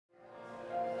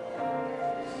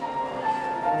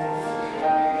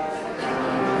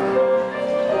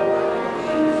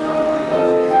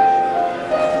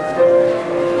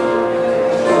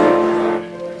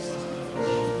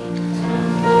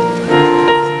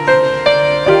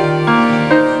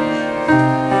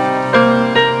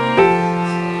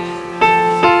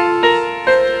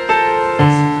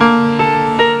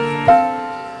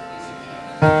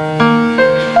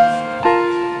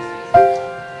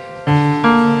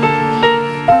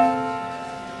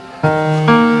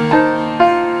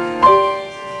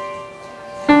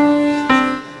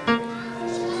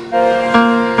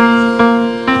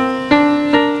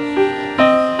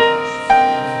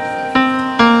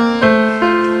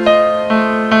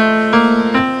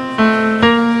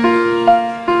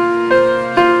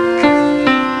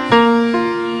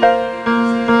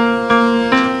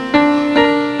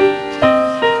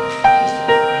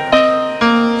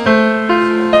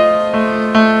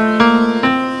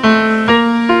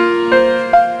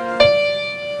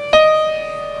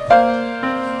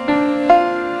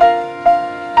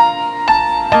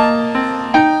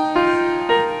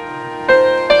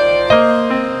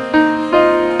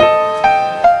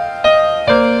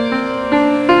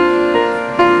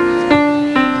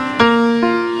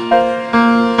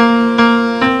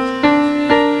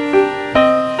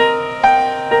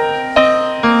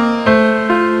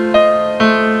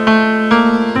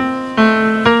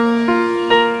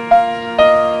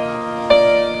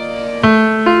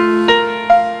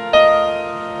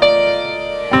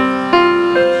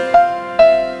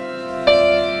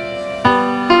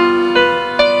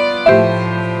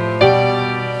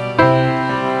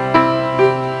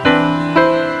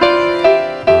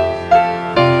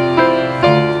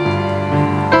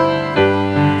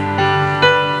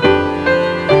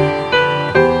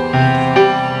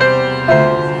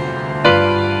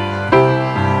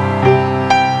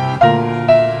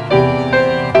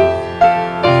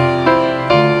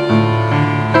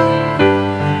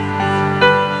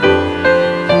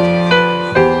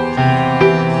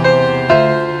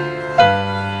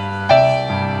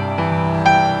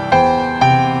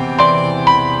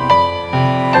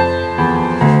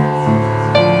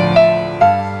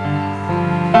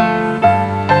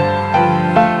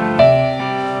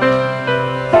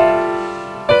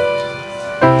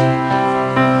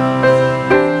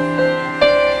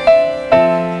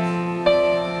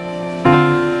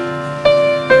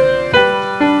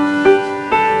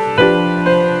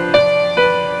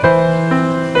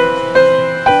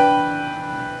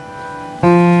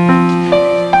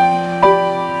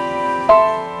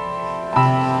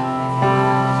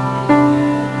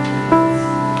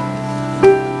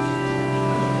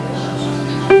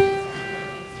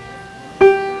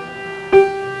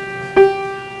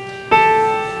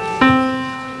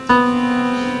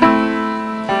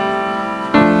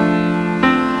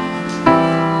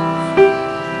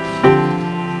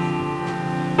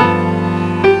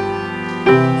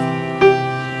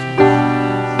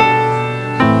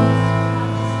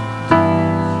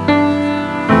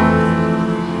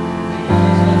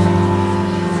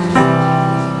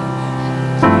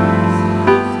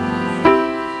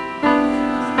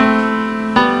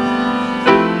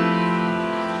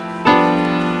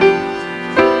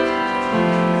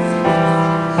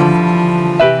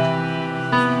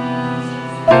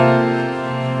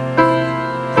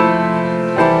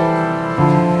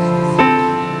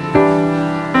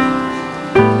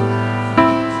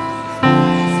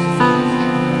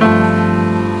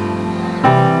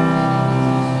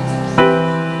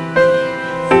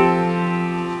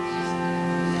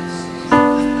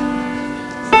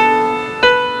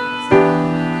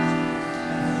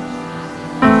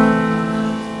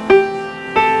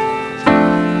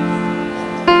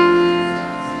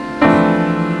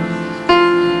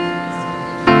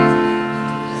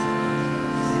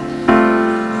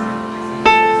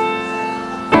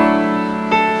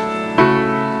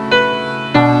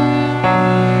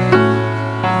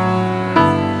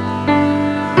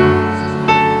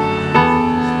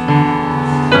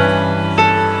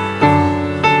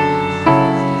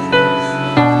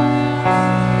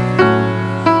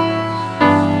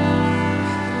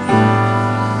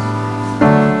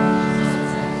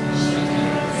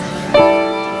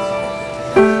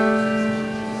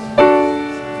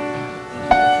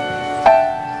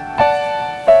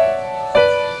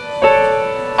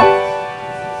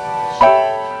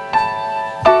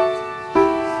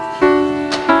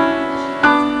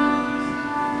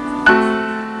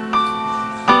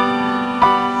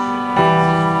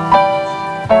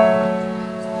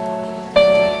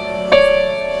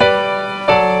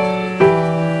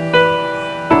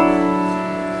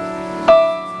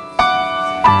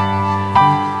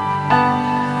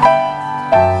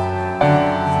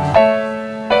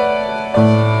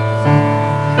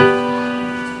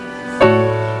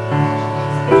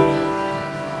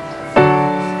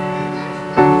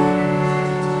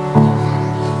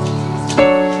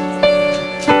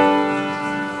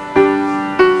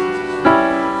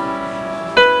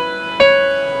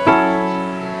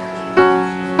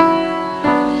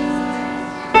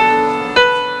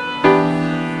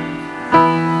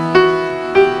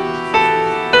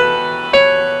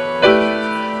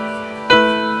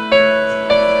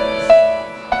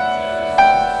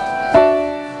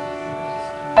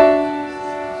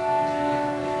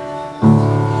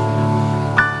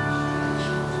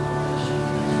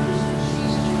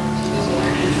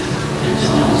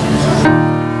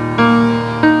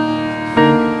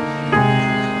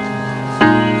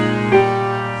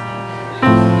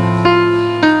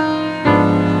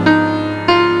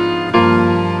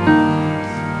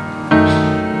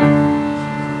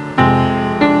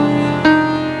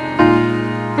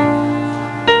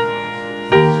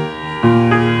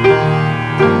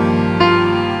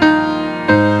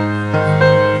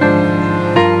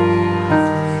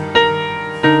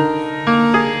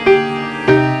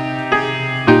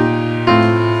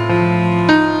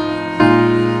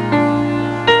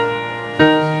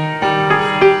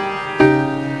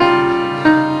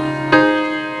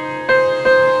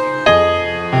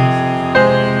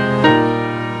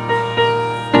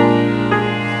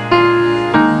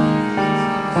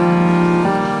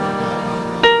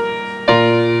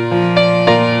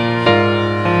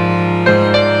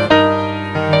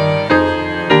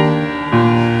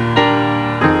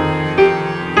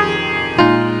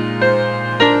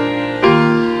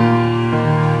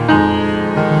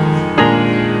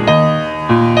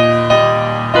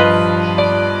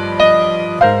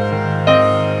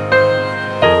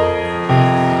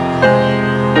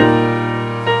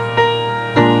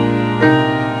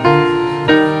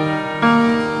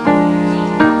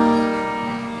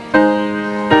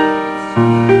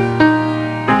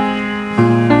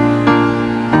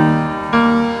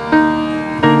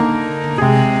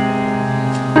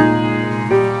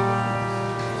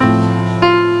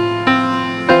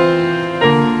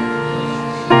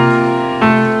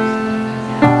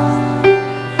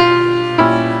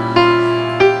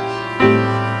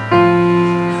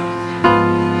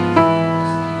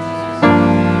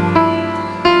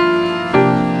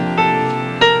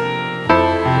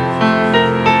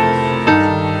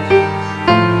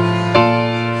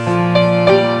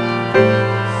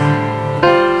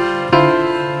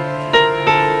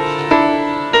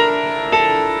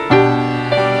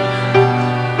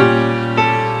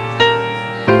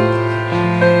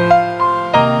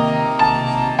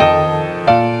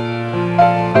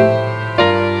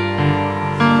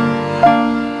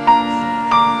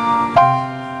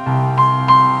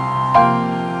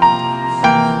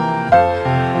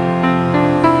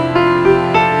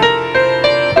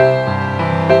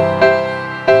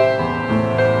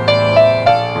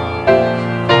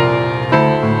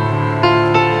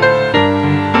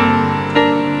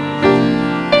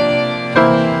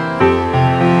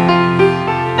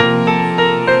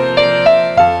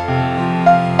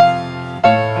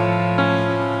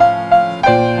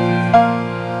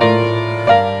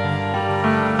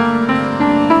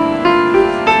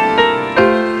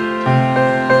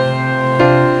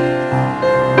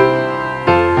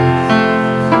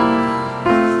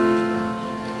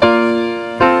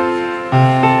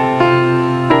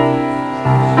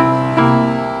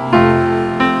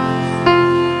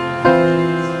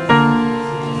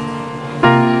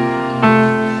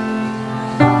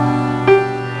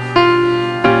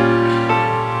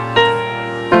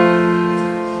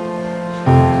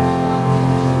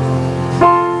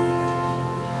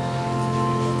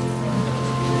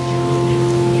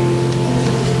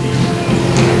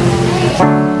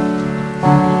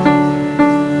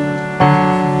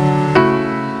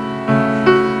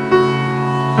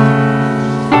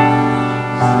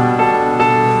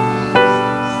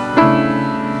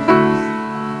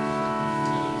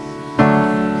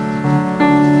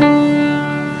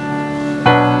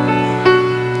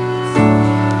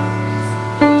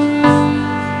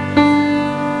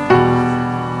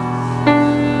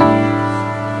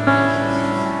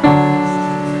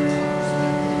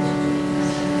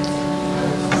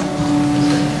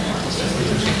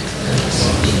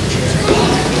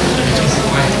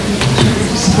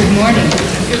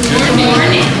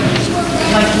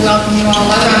I'd like to welcome you all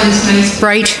out on this nice,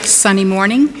 bright, sunny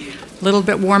morning. A little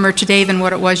bit warmer today than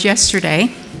what it was yesterday.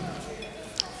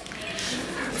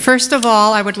 First of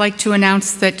all, I would like to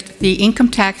announce that the income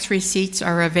tax receipts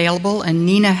are available, and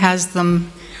Nina has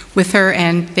them with her,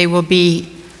 and they will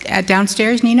be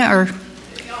downstairs, Nina, or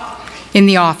in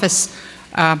the office,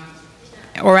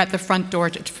 or at the front door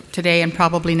today and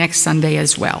probably next Sunday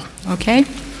as well, okay?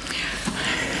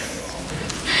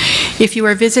 If you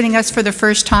are visiting us for the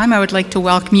first time, I would like to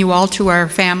welcome you all to our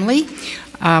family.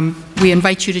 We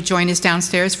invite you to join us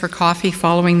downstairs for coffee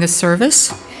following the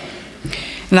service.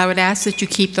 And I would ask that you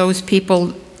keep those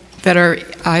people that are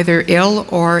either ill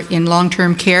or in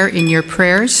long-term care in your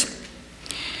prayers.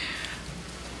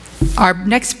 Our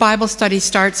next Bible study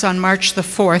starts on March the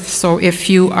 4th, so if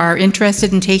you are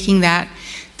interested in taking that,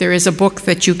 there is a book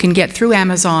that you can get through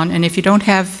Amazon, and if you don't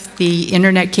have the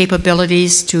internet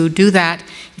capabilities to do that,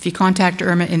 if you contact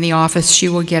Irma in the office, she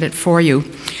will get it for you.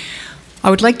 I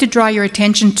would like to draw your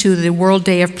attention to the World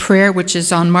Day of Prayer, which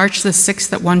is on March the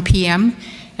 6th at 1 p.m.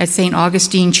 at St.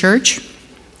 Augustine Church.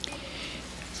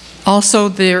 Also,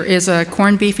 there is a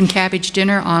corned beef and cabbage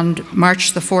dinner on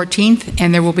March the 14th,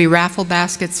 and there will be raffle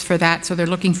baskets for that, so they're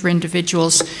looking for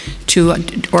individuals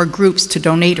or groups to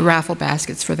donate raffle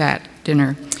baskets for that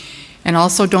dinner. And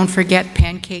also, don't forget,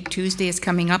 Pancake Tuesday is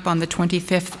coming up on the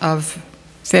 25th of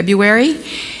February,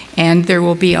 and there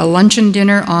will be a luncheon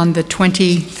dinner on the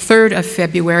 23rd of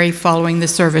February following the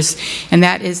service, and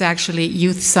that is actually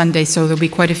Youth Sunday, so there'll be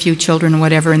quite a few children and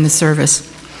whatever in the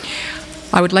service.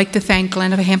 I would like to thank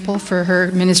Glenna Hempel for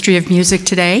her ministry of music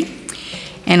today,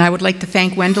 and I would like to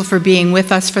thank Wendell for being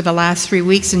with us for the last 3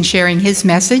 weeks and sharing his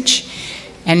message.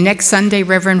 And next Sunday,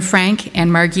 Reverend Frank and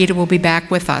Margita will be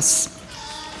back with us.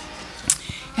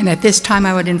 And at this time,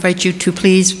 I would invite you to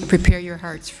please prepare your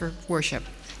hearts for worship.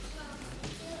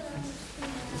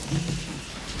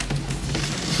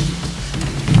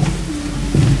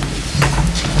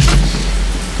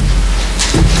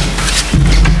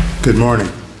 Good morning.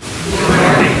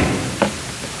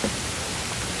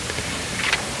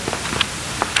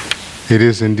 It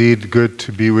is indeed good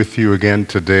to be with you again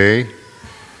today.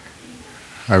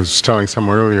 I was telling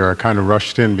someone earlier, I kind of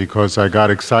rushed in because I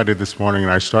got excited this morning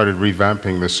and I started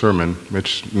revamping the sermon,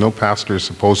 which no pastor is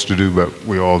supposed to do, but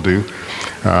we all do.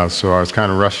 So I was kind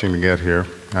of rushing to get here.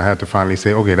 I had to finally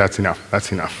say, okay, that's enough,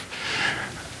 that's enough.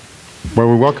 Well,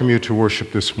 we welcome you to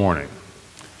worship this morning.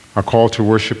 Our call to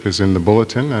worship is in the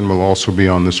bulletin and will also be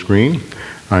on the screen.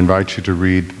 I invite you to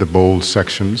read the bold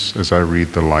sections as I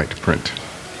read the light print.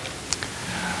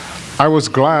 I was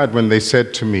glad when they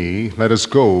said to me, let us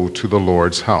go to the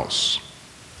Lord's house.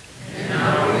 And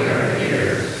now we are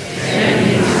here,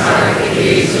 standing inside the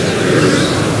gates of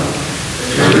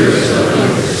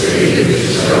Jerusalem, the city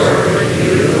restored with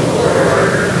beautiful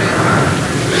order and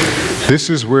harmony.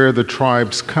 This is where the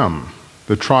tribes come,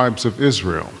 the tribes of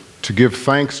Israel, to give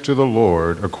thanks to the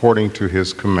Lord according to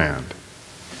his command.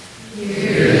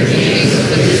 Here the kings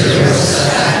of Israel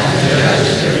sat to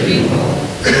judge their people,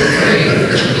 pray for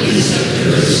the peace of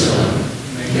Jerusalem.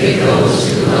 May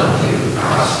those who love you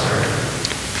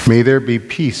prosper. May there be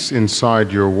peace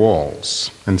inside your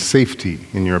walls and safety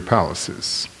in your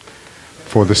palaces.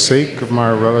 For the sake of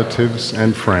my relatives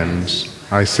and friends,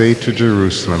 I say to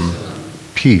Jerusalem,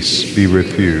 peace be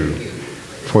with you.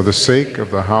 For the sake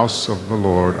of the house of the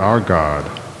Lord our God,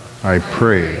 I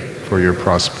pray for your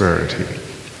prosperity.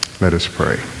 Let us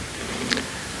pray.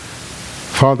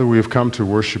 Father, we have come to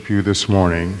worship you this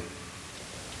morning,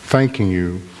 thanking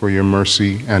you for your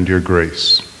mercy and your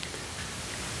grace.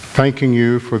 Thanking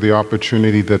you for the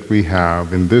opportunity that we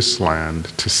have in this land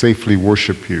to safely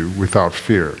worship you without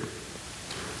fear.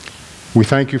 We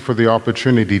thank you for the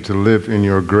opportunity to live in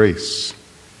your grace,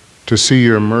 to see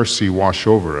your mercy wash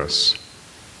over us,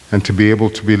 and to be able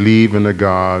to believe in a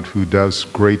God who does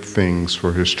great things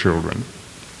for his children.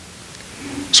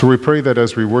 So we pray that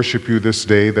as we worship you this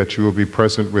day, that you will be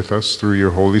present with us through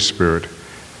your Holy Spirit,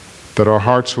 that our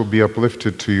hearts will be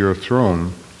uplifted to your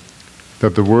throne,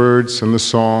 that the words and the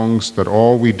songs, that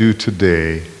all we do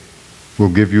today will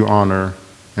give you honor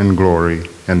and glory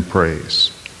and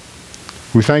praise.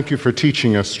 We thank you for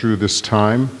teaching us through this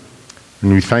time,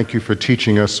 and we thank you for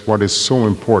teaching us what is so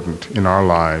important in our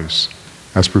lives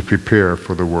as we prepare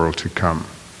for the world to come.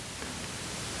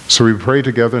 So we pray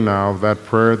together now that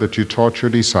prayer that you taught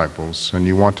your disciples, and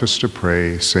you want us to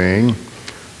pray, saying,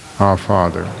 Our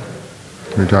Father,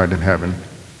 who art in heaven,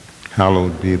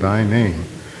 hallowed be thy name.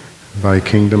 Thy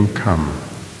kingdom come,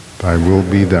 thy will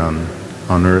be done,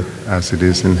 on earth as it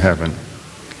is in heaven.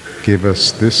 Give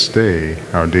us this day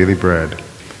our daily bread,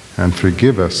 and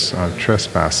forgive us our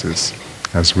trespasses,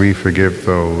 as we forgive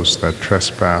those that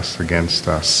trespass against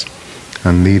us.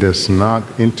 And lead us not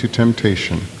into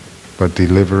temptation, but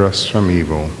deliver us from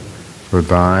evil. For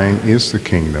thine is the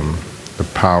kingdom, the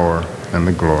power, and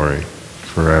the glory,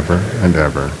 forever and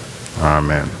ever.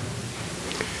 Amen.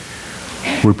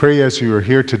 We pray as you are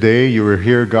here today, you will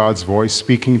hear God's voice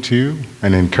speaking to you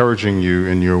and encouraging you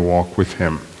in your walk with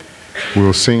him. We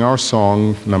will sing our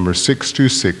song, number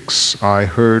 626, I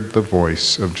Heard the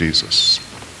Voice of Jesus.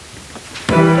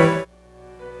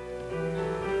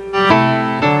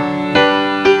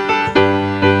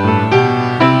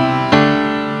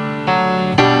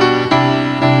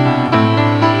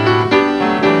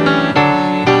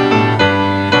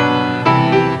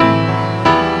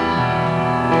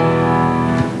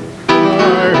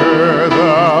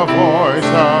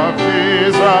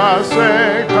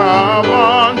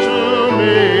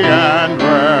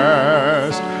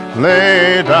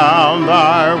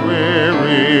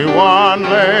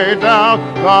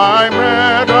 Thy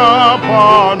bread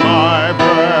upon my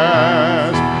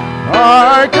breast.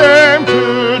 I came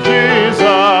to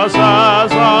Jesus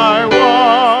as I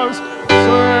was,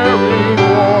 very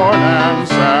worn and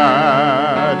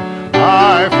sad.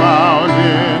 I found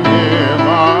in him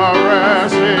a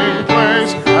resting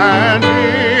place, and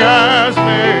he has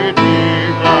made me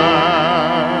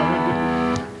glad.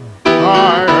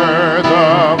 I heard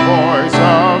the voice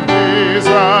of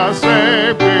Jesus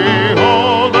say,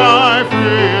 behold, I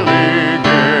freely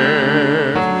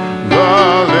give the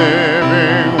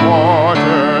living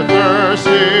water.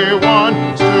 Thirsty one,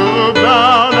 stoop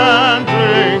down and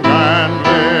drink and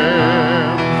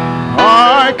live.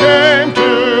 I came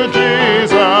to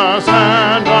Jesus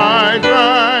and I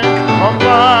drank of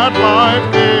that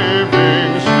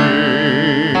life-giving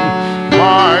stream.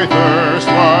 My thirst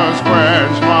was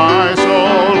quenched, my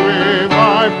soul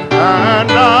revived, and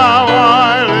now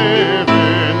I live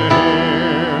in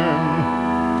him.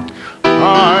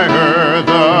 I heard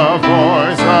the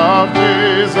voice of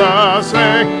Jesus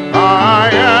say, I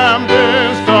am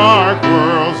this dark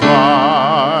world's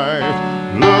light.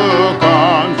 Look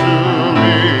unto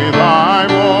me, thy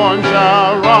morn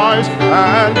shall rise,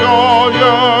 and all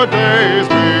your days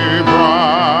be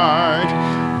bright.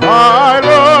 I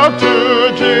looked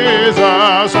to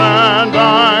Jesus and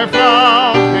I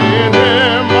found in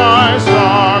him my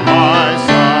star, my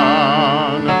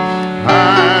sun.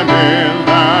 And in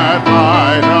that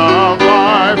light of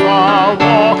life I'll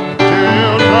walk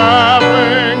till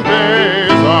traveling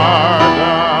days are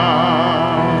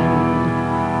done.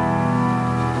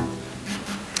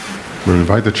 We'll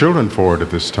invite the children forward at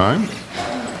this time.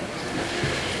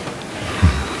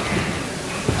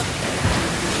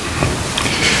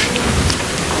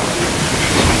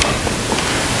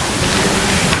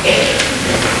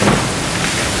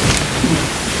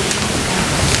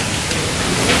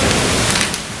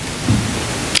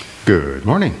 Good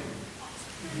morning.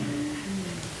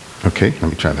 Okay, let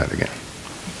me try that again.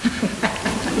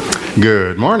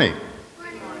 Good morning.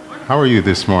 How are you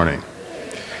this morning?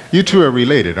 You two are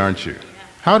related, aren't you?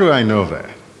 How do I know that?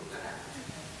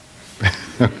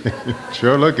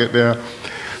 Sure look at that.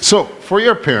 So, for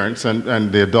your parents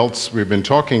and the adults, we've been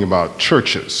talking about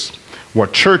churches.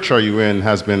 What church are you in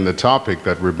has been the topic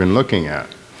that we've been looking at.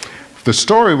 The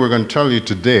story we're going to tell you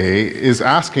today is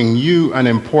asking you an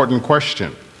important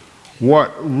question.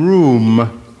 What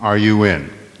room are you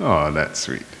in? Oh, that's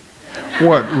sweet.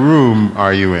 What room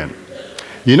are you in?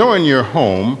 You know, in your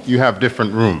home, you have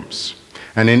different rooms.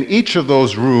 And in each of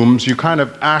those rooms, you kind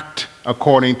of act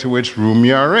according to which room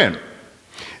you are in.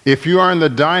 If you are in the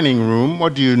dining room,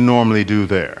 what do you normally do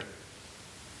there?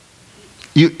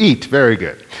 You eat, very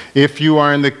good. If you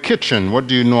are in the kitchen, what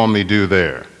do you normally do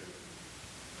there?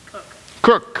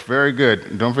 Cook, very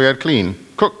good. Don't forget clean.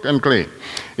 Cook and clean.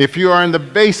 If you are in the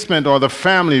basement or the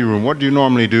family room, what do you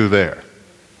normally do there?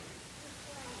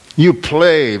 You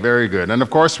play, very good. And of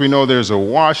course, we know there's a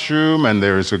washroom and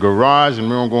there's a garage, and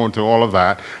we won't go into all of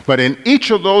that. But in each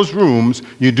of those rooms,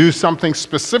 you do something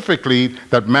specifically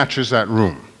that matches that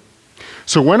room.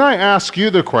 So when I ask you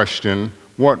the question,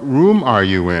 what room are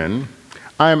you in?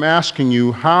 I'm asking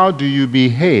you, how do you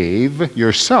behave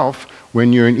yourself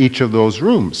when you're in each of those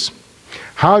rooms?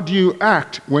 How do you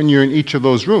act when you're in each of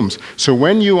those rooms? So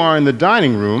when you are in the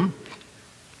dining room,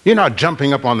 you're not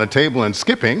jumping up on the table and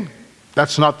skipping.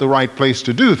 That's not the right place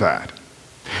to do that.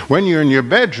 When you're in your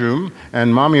bedroom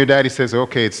and mommy or daddy says,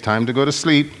 okay, it's time to go to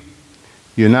sleep,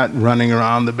 you're not running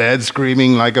around the bed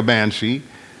screaming like a banshee.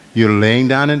 You're laying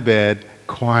down in bed,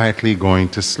 quietly going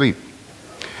to sleep.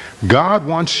 God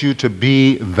wants you to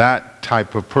be that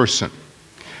type of person.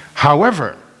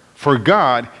 However, for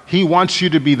God, He wants you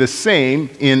to be the same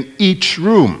in each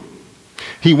room.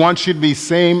 He wants you to be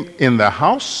same in the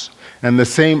house and the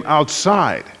same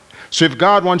outside. So if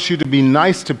God wants you to be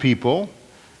nice to people,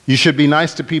 you should be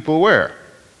nice to people where?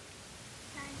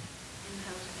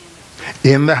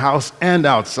 In the house and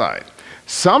outside.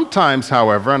 Sometimes,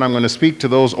 however, and I'm going to speak to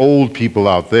those old people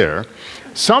out there,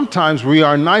 sometimes we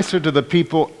are nicer to the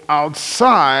people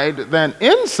outside than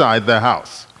inside the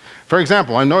house. For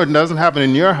example, I know it doesn't happen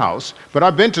in your house, but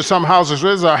I've been to some houses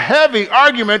where there's a heavy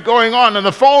argument going on and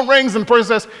the phone rings and the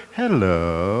person says,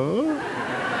 hello.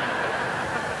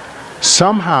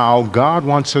 Somehow, God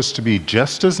wants us to be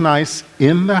just as nice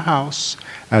in the house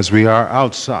as we are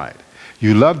outside.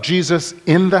 You love Jesus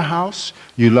in the house,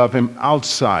 you love him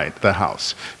outside the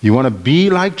house. You want to be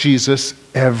like Jesus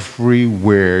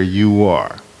everywhere you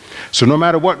are. So no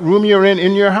matter what room you're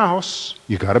in your house,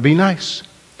 you got to be nice.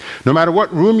 No matter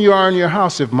what room you are in your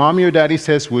house, if mommy or daddy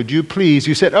says, would you please?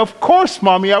 You said, of course,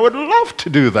 mommy, I would love to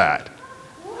do that.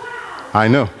 Wow. I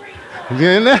know.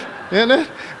 Isn't it? Isn't it?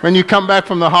 When you come back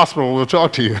from the hospital, we'll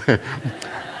talk to you.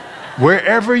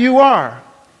 Wherever you are,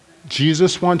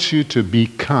 Jesus wants you to be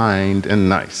kind and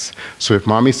nice. So if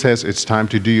mommy says it's time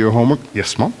to do your homework,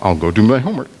 yes, mom, I'll go do my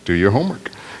homework. Do your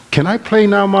homework. Can I play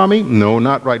now, mommy? No,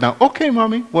 not right now. Okay,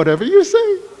 mommy, whatever you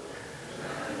say.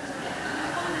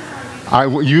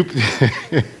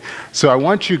 So I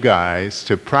want you guys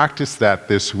to practice that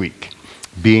this week.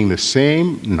 Being the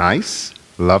same nice,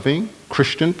 loving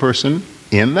Christian person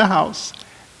in the house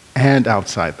and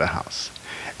outside the house.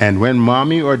 And when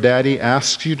mommy or daddy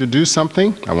asks you to do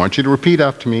something, I want you to repeat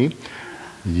after me.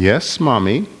 Yes,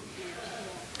 mommy,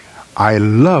 I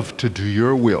love to do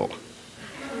your will.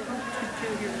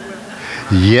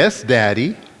 Yes,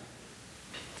 daddy.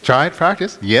 Try it,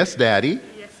 practice. Yes, daddy.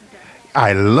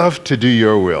 I love to do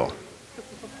your will.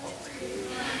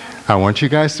 I want you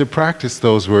guys to practice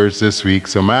those words this week.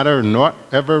 So no matter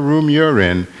whatever room you're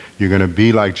in, you're going to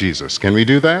be like Jesus. Can we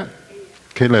do that?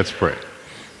 Okay, let's pray.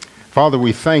 Father,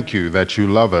 we thank you that you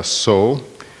love us so.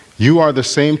 You are the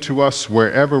same to us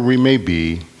wherever we may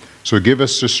be. So give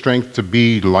us the strength to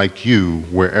be like you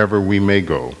wherever we may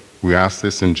go. We ask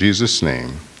this in Jesus'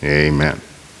 name. Amen.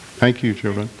 Thank you,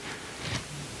 children.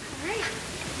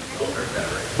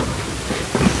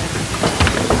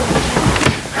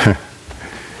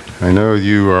 I know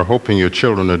you are hoping your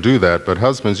children will do that, but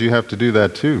husbands, you have to do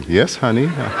that too. Yes, honey?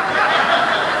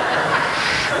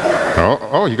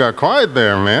 Oh, you got quiet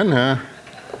there, man.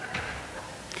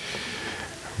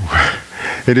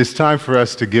 It is time for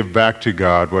us to give back to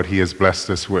God what he has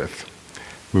blessed us with.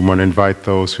 We want to invite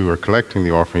those who are collecting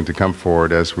the offering to come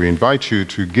forward as we invite you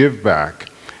to give back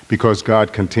because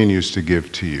God continues to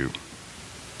give to you.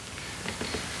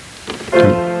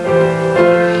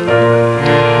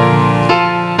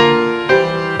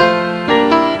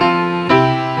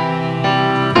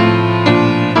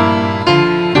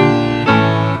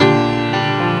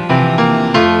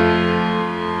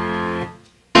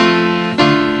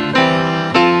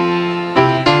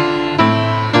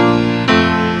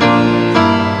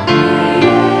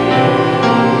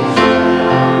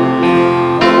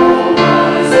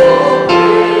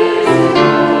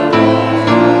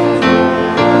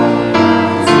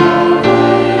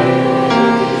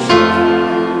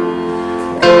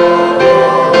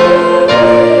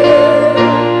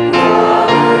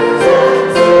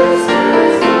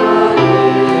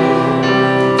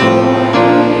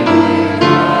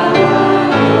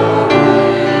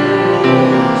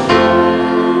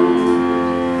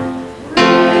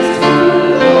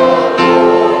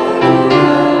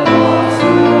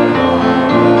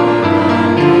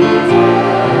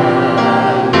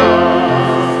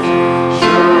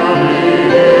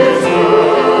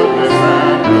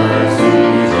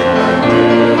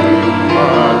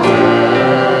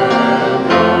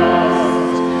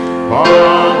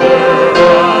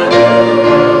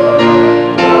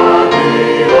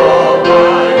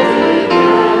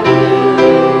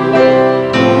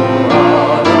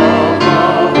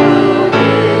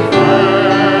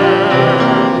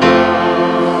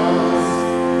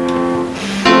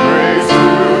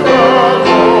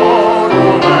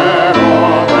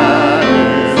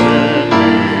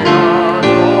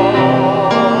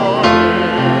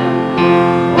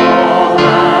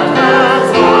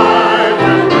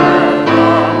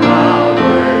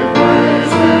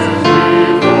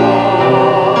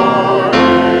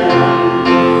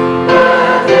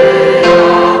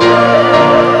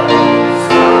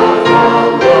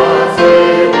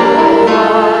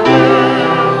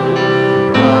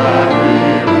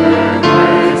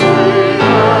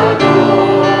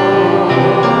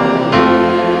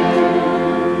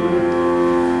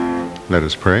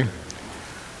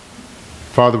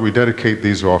 Father, we dedicate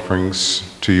these offerings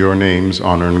to your name's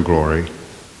honor and glory.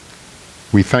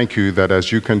 We thank you that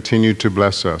as you continue to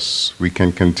bless us, we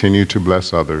can continue to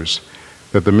bless others,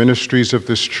 that the ministries of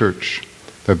this church,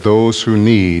 that those who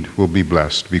need will be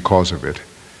blessed because of it.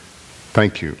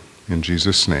 Thank you. In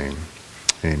Jesus' name,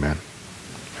 amen.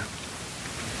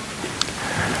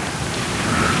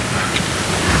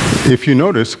 If you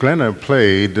notice, Glenna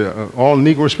played all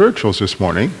Negro spirituals this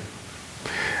morning,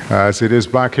 as it is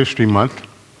Black History Month.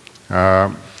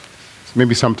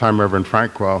 Maybe sometime Reverend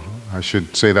Frank, well, I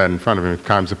should say that in front of him at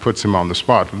times, it puts him on the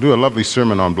spot. We'll do a lovely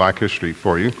sermon on Black history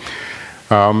for you.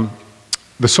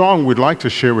 The song we'd like to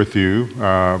share with you,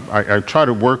 I try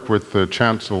to work with the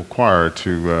chancel choir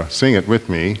to sing it with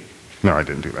me. No, I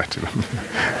didn't do that to them.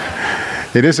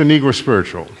 It is a Negro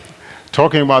spiritual,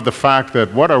 talking about the fact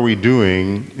that what are we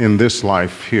doing in this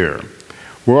life here?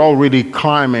 We're already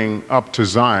climbing up to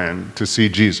Zion to see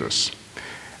Jesus.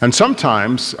 And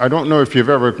sometimes, I don't know if you've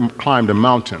ever climbed a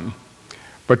mountain,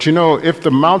 but you know, if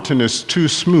the mountain is too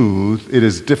smooth, it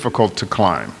is difficult to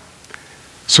climb.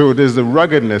 So it is the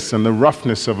ruggedness and the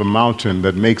roughness of a mountain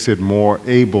that makes it more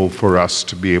able for us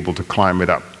to be able to climb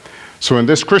it up. So in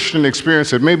this Christian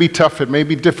experience, it may be tough, it may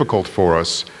be difficult for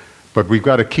us, but we've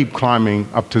got to keep climbing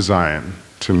up to Zion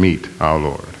to meet our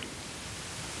Lord.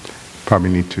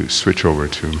 Probably need to switch over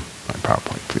to my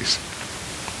PowerPoint, please.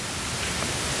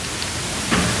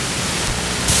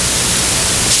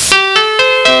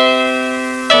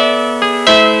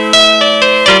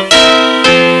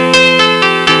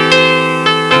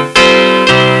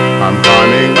 I'm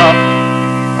climbing up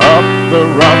the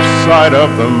rough side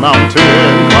of the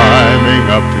mountain, climbing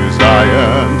up to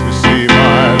Zion to see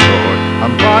my Lord.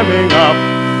 I'm climbing up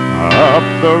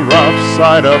the rough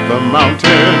side of the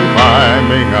mountain,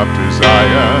 climbing up to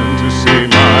Zion to see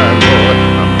my Lord.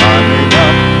 I'm climbing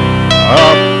up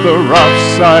the rough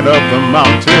side of the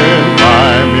mountain,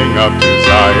 climbing up to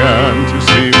Zion to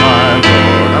see my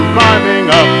Lord. I'm climbing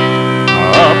up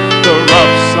the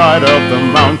rough side of the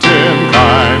mountain,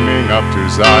 climbing up to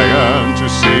Zion to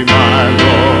see my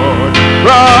Lord.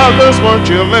 Brothers, won't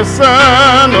you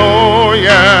listen? Oh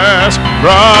yes.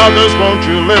 Brothers, won't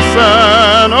you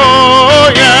listen?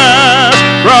 Oh yes.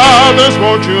 Brothers,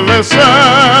 won't you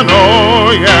listen?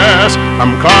 Oh yes.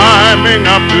 I'm climbing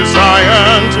up to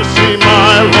Zion to see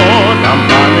my Lord. I'm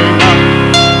climbing up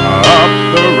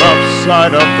the rough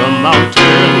side of the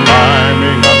mountain,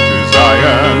 climbing up to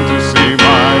Zion to see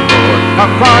my Lord.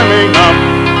 I'm climbing up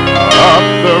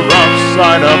the rough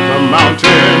side of the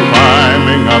mountain,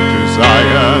 climbing up to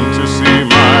Zion to see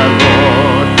my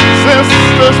Lord.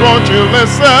 Sisters, won't you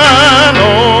listen?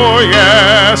 Oh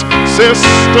yes.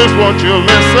 Sisters, won't you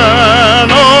listen?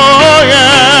 Oh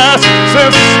yes.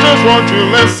 Sisters, won't you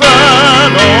listen?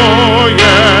 Oh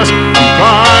yes. I'm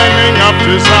climbing up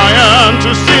to Zion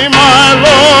to see my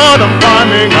Lord. I'm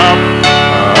climbing up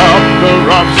the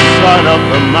rough side of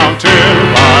the mountain,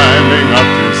 climbing up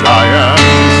to Zion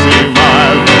to see my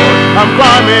Lord. I'm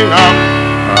climbing up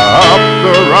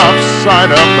the rough side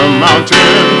of the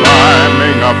mountain,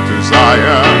 climbing up to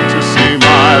Zion to see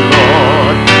my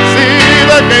Lord. See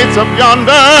the gates up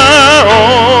yonder,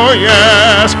 oh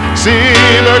yes. See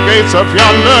the gates up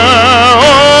yonder,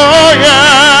 oh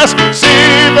yes.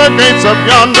 See the gates up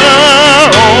yonder,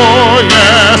 oh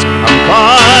yes. I'm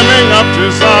climbing up to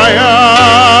Zion,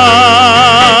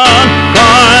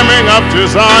 climbing up to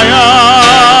Zion,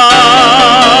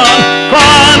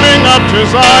 climbing up to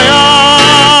Zion,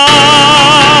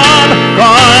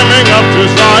 climbing up to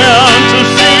Zion to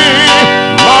see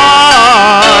my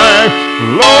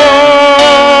Lord.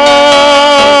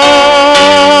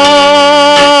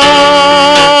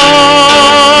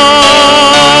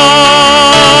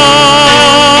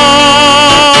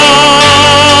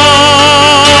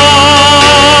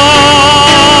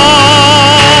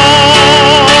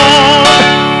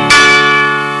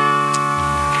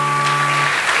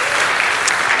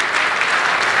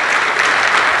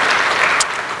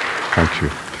 Thank you.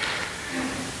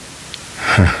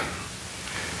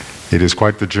 It is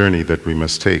quite the journey that we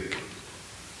must take.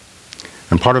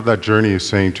 And part of that journey is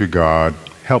saying to God,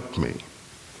 help me.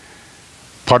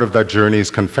 Part of that journey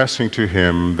is confessing to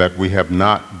Him that we have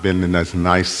not been as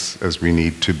nice as we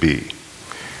need to be.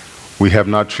 We have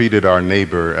not treated our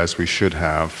neighbor as we should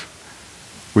have.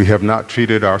 We have not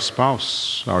treated our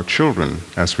spouse, our children,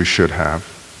 as we should have.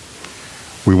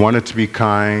 We wanted to be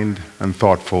kind and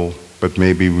thoughtful, but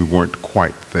maybe we weren't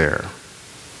quite there.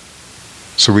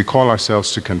 So we call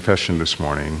ourselves to confession this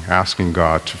morning, asking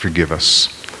God to forgive us.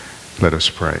 Let us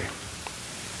pray.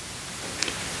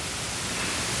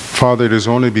 Father, it is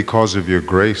only because of your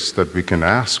grace that we can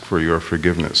ask for your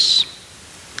forgiveness.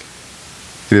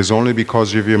 It is only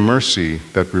because of your mercy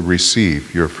that we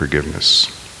receive your forgiveness.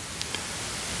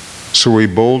 So we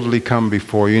boldly come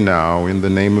before you now in the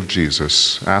name of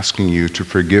Jesus, asking you to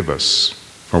forgive us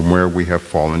from where we have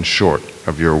fallen short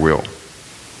of your will.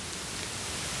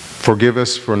 Forgive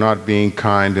us for not being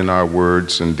kind in our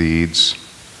words and deeds.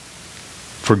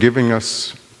 Forgiving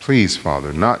us, please,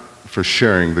 Father, not for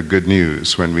sharing the good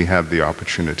news when we had the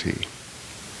opportunity.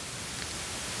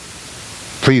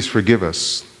 Please forgive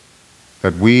us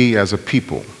that we as a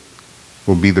people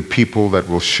will be the people that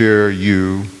will share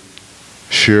you,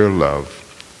 share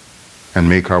love, and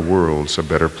make our worlds a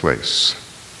better place.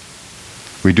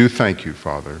 We do thank you,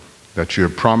 Father, that you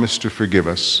have promised to forgive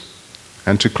us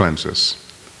and to cleanse us.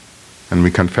 And we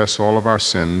confess all of our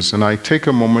sins. And I take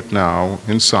a moment now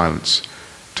in silence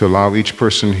to allow each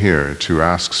person here to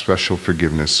ask special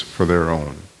forgiveness for their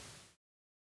own.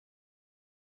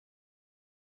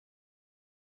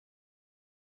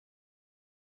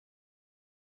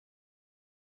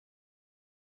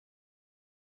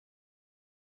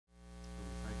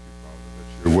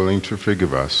 You're willing to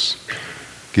forgive us.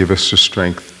 Give us the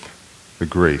strength, the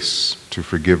grace to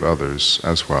forgive others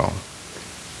as well.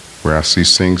 We ask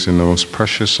these things in the most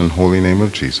precious and holy name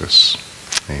of Jesus.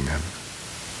 Amen.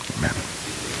 Amen.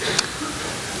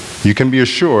 You can be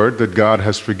assured that God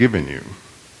has forgiven you.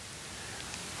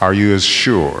 Are you as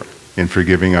sure in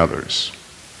forgiving others?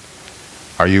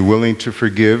 Are you willing to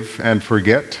forgive and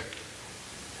forget?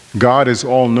 God is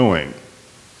all-knowing.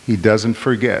 He doesn't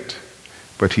forget,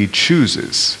 but he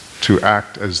chooses to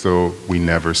act as though we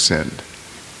never sinned.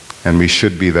 And we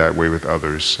should be that way with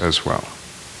others as well.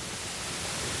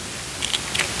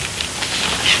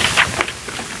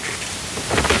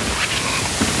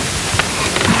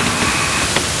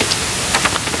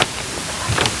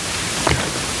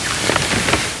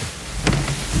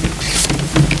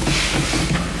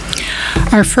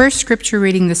 Our first scripture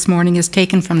reading this morning is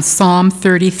taken from Psalm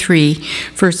 33,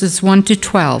 verses 1 to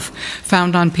 12,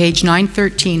 found on page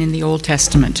 913 in the Old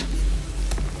Testament.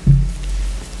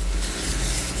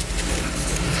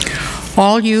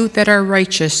 All you that are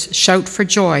righteous, shout for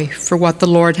joy for what the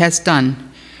Lord has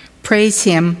done. Praise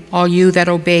him, all you that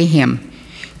obey him.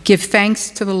 Give thanks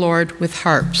to the Lord with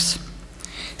harps.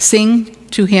 Sing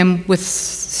to him with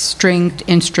stringed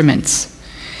instruments.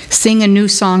 Sing a new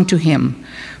song to him.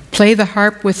 Play the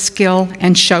harp with skill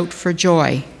and shout for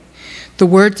joy. The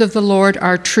words of the Lord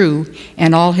are true,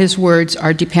 and all his words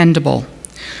are dependable.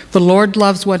 The Lord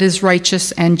loves what is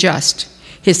righteous and just.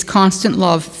 His constant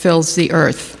love fills the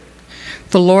earth.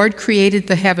 The Lord created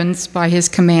the heavens by his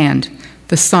command,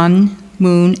 the sun,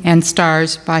 moon, and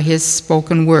stars by his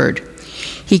spoken word.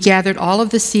 He gathered all of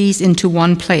the seas into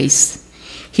one place.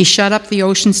 He shut up the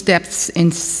ocean's depths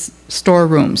in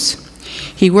storerooms.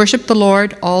 He worshiped the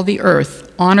Lord, all the earth.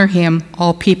 Honor him,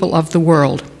 all people of the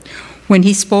world. When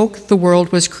he spoke, the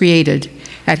world was created.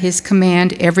 At his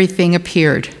command, everything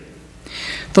appeared.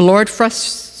 The Lord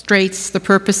frustrates the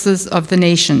purposes of the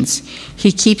nations.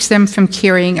 He keeps them from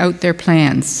carrying out their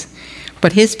plans.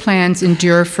 But his plans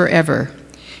endure forever.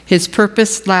 His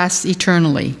purpose lasts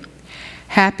eternally.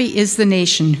 Happy is the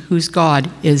nation whose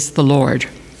God is the Lord.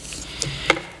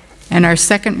 And our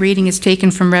second reading is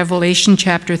taken from Revelation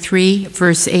chapter 3,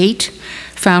 verse 8,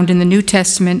 found in the New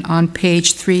Testament on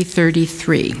page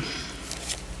 333.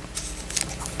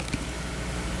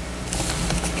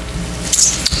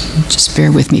 Just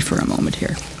bear with me for a moment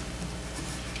here.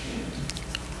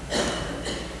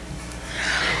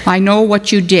 I know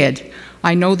what you did.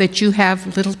 I know that you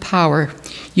have little power.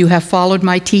 You have followed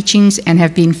my teachings and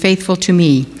have been faithful to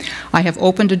me. I have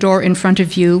opened a door in front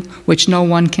of you which no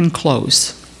one can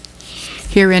close.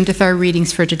 Here endeth our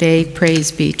readings for today.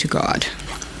 Praise be to God.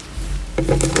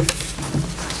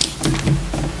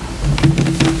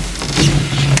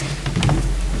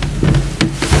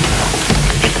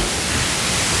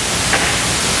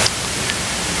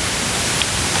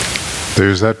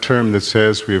 There's that term that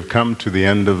says we have come to the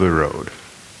end of the road.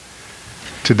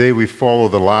 Today we follow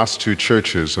the last two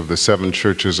churches of the 7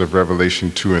 churches of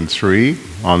Revelation 2 and 3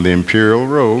 on the Imperial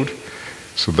Road.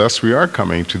 So thus we are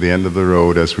coming to the end of the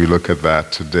road as we look at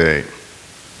that today.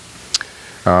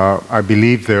 I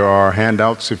believe there are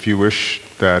handouts, if you wish,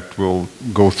 that will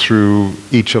go through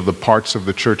each of the parts of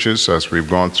the churches as we've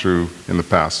gone through in the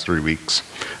past 3 weeks.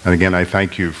 And again, I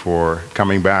thank you for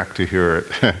coming back to hear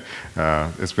it.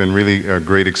 It's been really a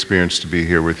great experience to be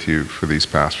here with you for these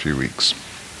past few weeks.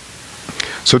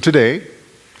 So today,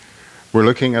 we're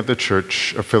looking at the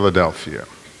Church of Philadelphia.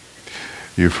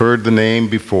 You've heard the name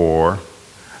before.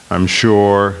 I'm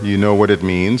sure you know what it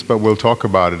means, but we'll talk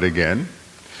about it again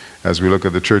as we look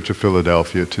at the Church of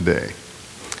Philadelphia today.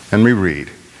 And we read,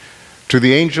 To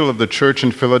the angel of the church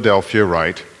in Philadelphia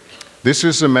write, "This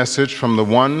is a message from the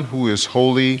one who is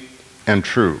holy and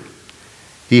true.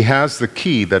 He has the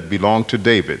key that belonged to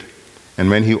David, and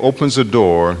when he opens a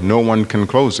door, no one can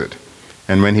close it,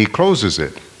 and when he closes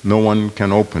it, no one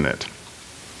can open it."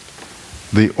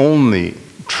 The only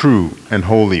true and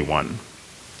holy one.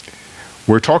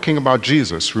 We're talking about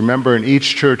Jesus. Remember, in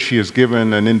each church he has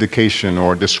given an indication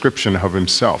or description of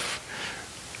himself.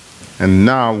 And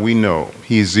now we know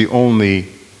he's the only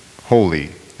holy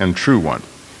and true one.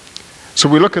 So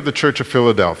we look at the Church of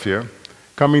Philadelphia,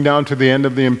 coming down to the end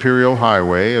of the Imperial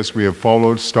Highway, as we have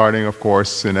followed, starting, of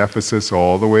course, in Ephesus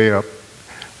all the way up.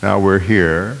 Now we're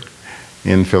here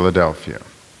in Philadelphia.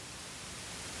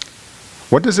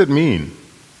 What does it mean?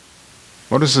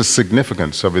 What is the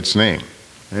significance of its name?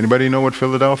 Anybody know what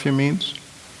Philadelphia means?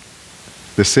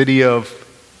 The city of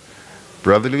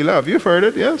brotherly love. You've heard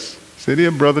it, yes? City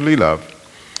of brotherly love.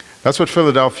 That's what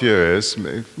Philadelphia is,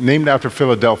 named after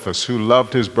Philadelphus, who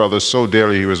loved his brother so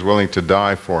dearly he was willing to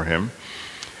die for him.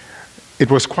 It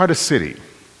was quite a city.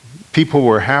 People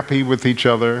were happy with each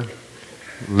other,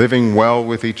 living well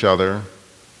with each other,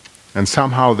 and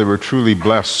somehow they were truly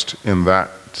blessed in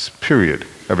that period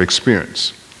of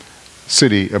experience.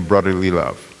 City of brotherly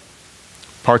love.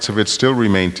 Parts of it still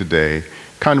remain today,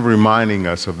 kind of reminding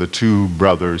us of the two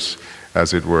brothers,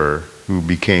 as it were, who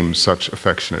became such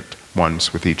affectionate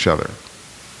ones with each other.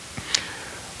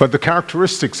 But the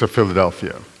characteristics of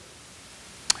Philadelphia: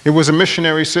 it was a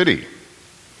missionary city.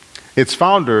 Its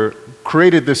founder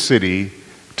created this city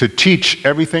to teach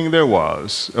everything there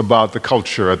was about the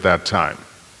culture at that time.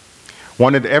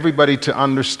 Wanted everybody to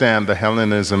understand that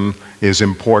Hellenism is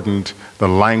important, the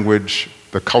language,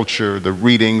 the culture, the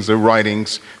readings, the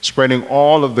writings, spreading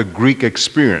all of the Greek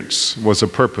experience was the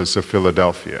purpose of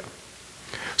Philadelphia.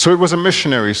 So it was a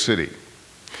missionary city.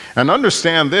 And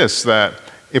understand this, that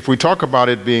if we talk about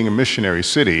it being a missionary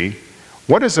city,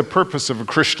 what is the purpose of a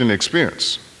Christian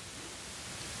experience?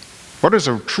 What is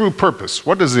a true purpose?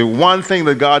 What is the one thing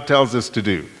that God tells us to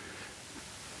do?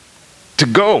 To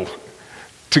go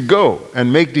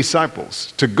and make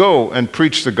disciples, to go and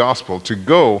preach the gospel, to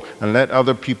go and let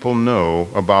other people know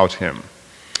about him.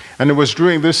 And it was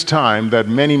during this time that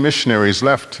many missionaries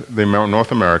left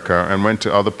North America and went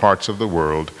to other parts of the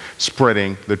world,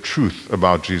 spreading the truth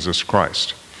about Jesus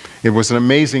Christ. It was an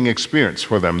amazing experience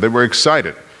for them. They were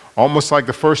excited, almost like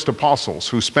the first apostles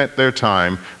who spent their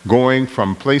time going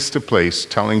from place to place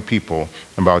telling people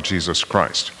about Jesus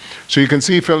Christ. So you can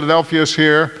see Philadelphia is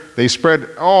here. They spread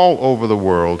all over the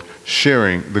world,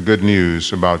 sharing the good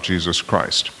news about Jesus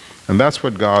Christ. And that's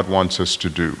what God wants us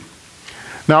to do.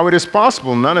 Now, it is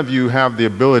possible none of you have the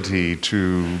ability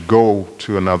to go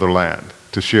to another land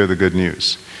to share the good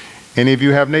news. Any of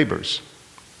you have neighbors?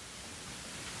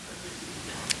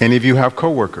 Any of you have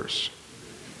coworkers?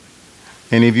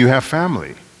 Any of you have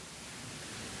family?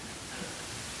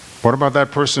 What about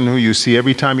that person who you see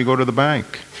every time you go to the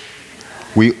bank?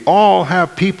 We all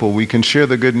have people we can share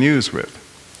the good news with.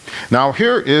 Now,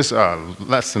 here is a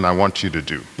lesson I want you to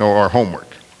do, or homework.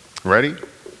 Ready?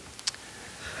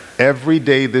 Every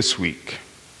day this week,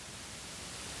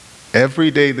 in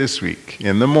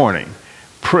the morning,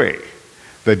 pray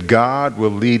that God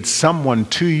will lead someone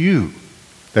to you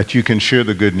that you can share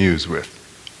the good news with.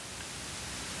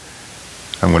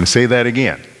 I'm going to say that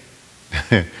again.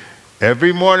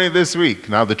 Every morning this week.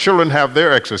 Now, the children have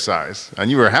their exercise,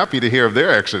 and you are happy to hear of their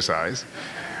exercise.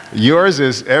 Yours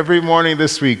is every morning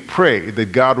this week, pray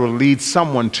that God will lead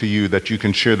someone to you that you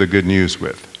can share the good news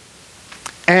with.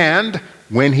 And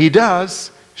when he does,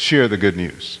 share the good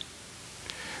news.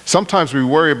 Sometimes we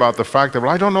worry about the fact that, well,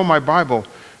 I don't know my Bible.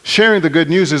 Sharing the good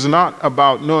news is not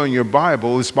about knowing your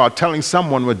Bible. It's about telling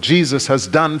someone what Jesus has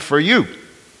done for you.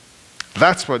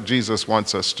 That's what Jesus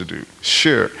wants us to do.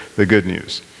 Share the good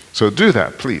news. So do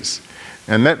that, please.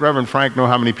 And let Reverend Frank know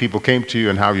how many people came to you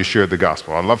and how you shared the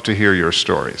gospel. I'd love to hear your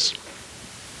stories.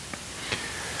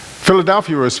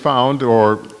 Philadelphia was found,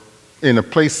 in a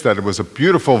place that it was a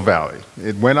beautiful valley.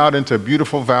 It went out into a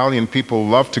beautiful valley, and people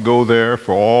loved to go there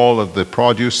for all of the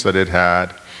produce that it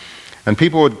had. And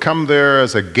people would come there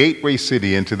as a gateway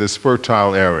city into this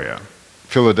fertile area.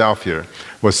 Philadelphia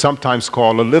was sometimes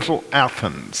called a little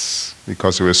Athens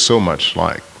because there was so much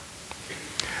like.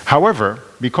 However,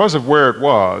 because of where it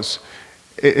was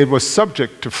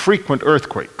subject to frequent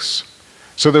earthquakes.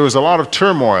 So there was a lot of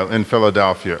turmoil in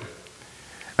Philadelphia.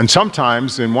 And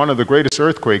sometimes in one of the greatest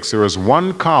earthquakes, there was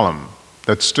one column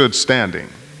that stood standing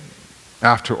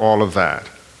after all of that.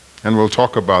 And we'll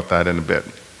talk about that in a bit.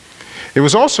 It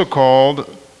was also called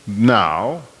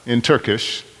now, in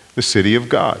Turkish, the City of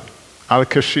God.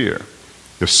 Al-Kashir.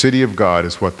 The City of God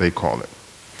is what they call it.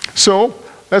 So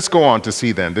let's go on to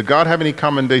see then. Did God have any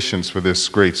commendations for this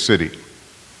great city?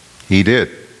 He did.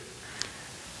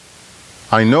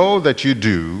 I know that you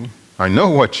do. I know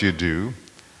what you do.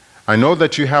 I know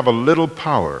that you have a little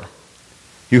power.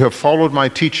 You have followed my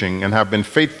teaching and have been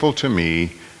faithful to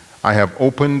me. I have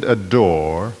opened a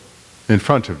door in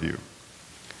front of you.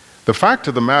 The fact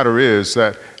of the matter is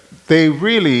that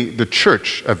the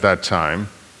church at that time,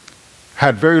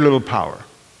 had very little power.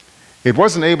 It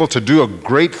wasn't able to do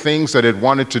great things that it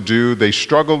wanted to do. They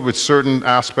struggled with certain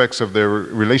aspects of their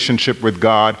relationship with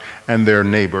God and their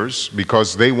neighbors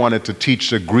because they wanted to teach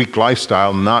the Greek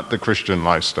lifestyle, not the Christian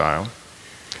lifestyle.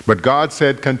 But God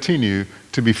said, continue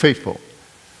to be faithful.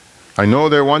 I know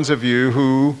there are ones of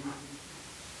you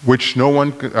which no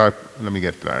one could, let me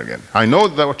get to that again. I know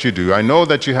that what you do. I know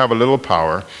that you have a little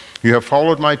power. You have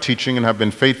followed my teaching and have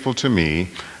been faithful to me.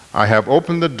 I have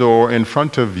opened the door in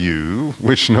front of you,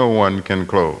 which no one can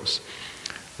close.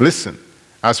 Listen,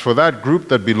 as for that group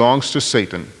that belongs to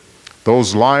Satan,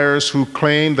 those liars who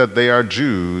claim that they are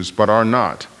Jews but are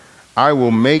not, I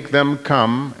will make them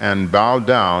come and bow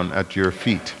down at your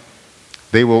feet.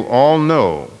 They will all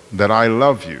know that I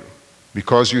love you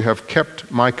because you have kept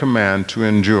my command to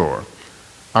endure.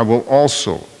 I will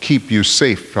also keep you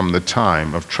safe from the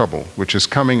time of trouble which is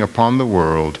coming upon the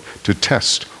world to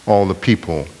test all the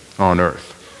people on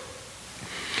earth.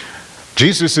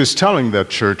 Jesus is telling that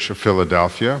church of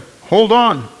Philadelphia, hold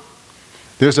on.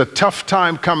 There's a tough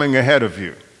time coming ahead of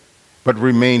you, but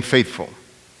remain faithful.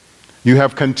 You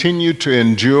have continued to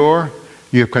endure.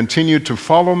 You have continued to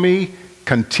follow me.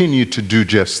 Continue to do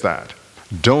just that.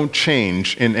 Don't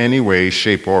change in any way,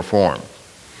 shape, or form.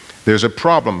 There's a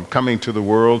problem coming to the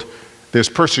world. There's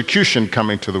persecution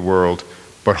coming to the world,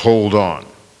 but hold on.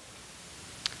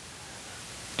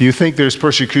 Do you think there's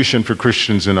persecution for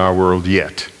Christians in our world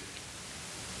yet?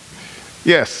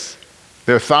 Yes,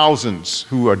 there are thousands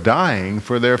who are dying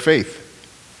for their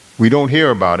faith. We don't hear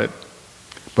about it,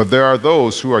 but there are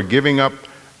those who are giving up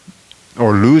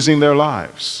or losing their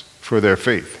lives for their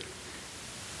faith.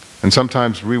 And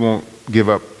sometimes we won't give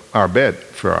up our bed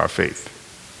for our faith.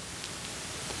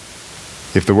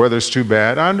 If the weather's too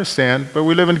bad, I understand, but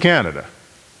we live in Canada.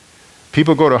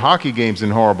 People go to hockey games in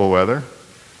horrible weather.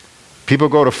 People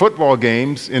go to football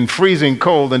games in freezing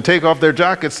cold and take off their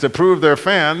jackets to prove they're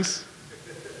fans.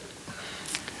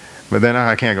 But then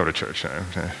I can't go to church.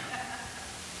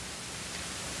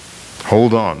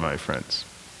 Hold on, my friends.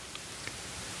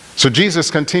 So Jesus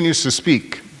continues to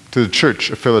speak to the church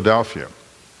of Philadelphia,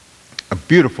 a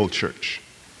beautiful church.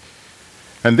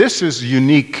 And this is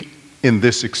unique in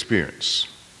this experience.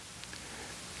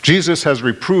 Jesus has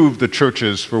reproved the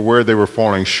churches for where they were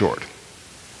falling short.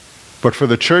 But for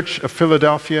the church of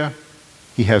Philadelphia,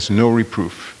 he has no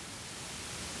reproof.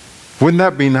 Wouldn't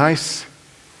that be nice?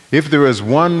 If there was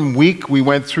 1 week we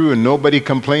went through and nobody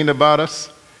complained about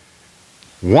us,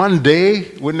 one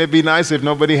day, wouldn't it be nice if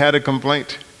nobody had a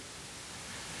complaint?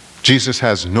 Jesus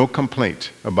has no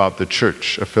complaint about the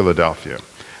church of Philadelphia.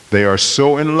 They are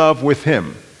so in love with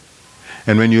him.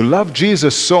 And when you love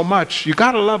Jesus so much, you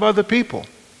got to love other people.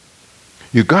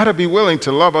 You got to be willing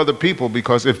to love other people,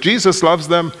 because if Jesus loves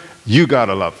them, you got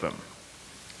to love them.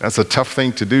 That's a tough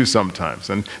thing to do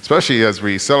sometimes, and especially as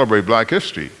we celebrate Black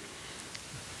History.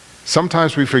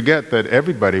 Sometimes we forget that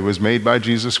everybody was made by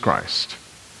Jesus Christ.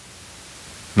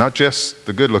 Not just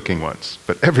the good-looking ones,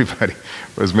 but everybody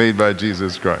was made by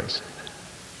Jesus Christ.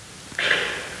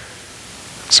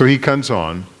 So he comes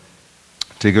on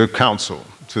to give counsel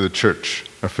to the church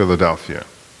of Philadelphia.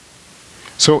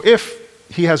 So if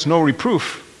he has no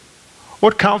reproof,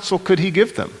 what counsel could he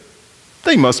give them?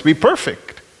 They must be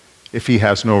perfect if he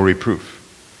has no reproof.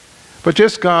 But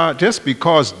just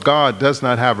because God does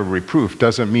not have a reproof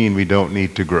doesn't mean we don't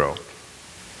need to grow.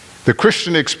 The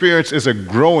Christian experience is a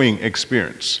growing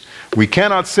experience. We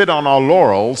cannot sit on our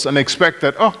laurels and expect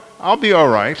that, oh, I'll be all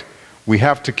right. We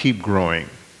have to keep growing.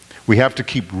 We have to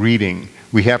keep reading.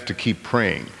 We have to keep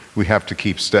praying. We have to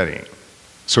keep studying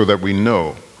so that we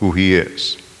know who he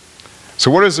is. So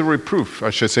what is the reproof?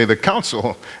 I should say the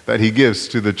counsel that he gives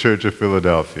to the church of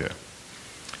Philadelphia.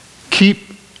 Keep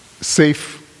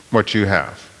safe what you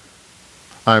have.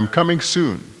 I'm coming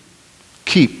soon.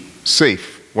 Keep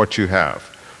safe what you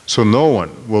have, so no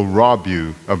one will rob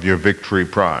you of your victory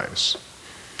prize.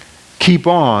 Keep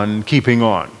on keeping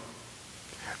on.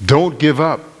 Don't give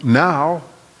up now.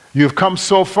 You've come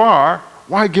so far.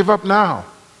 Why give up now?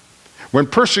 When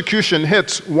persecution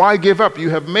hits, why give up? You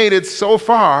have made it so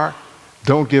far.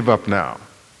 Don't give up now.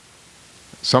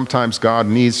 Sometimes God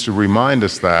needs to remind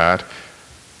us that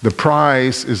the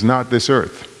prize is not this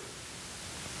earth.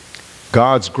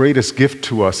 God's greatest gift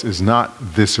to us is not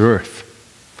this earth.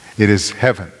 It is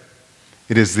heaven.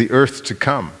 It is the earth to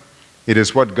come. It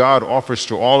is what God offers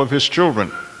to all of his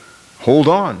children. Hold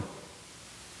on.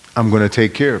 I'm going to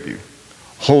take care of you.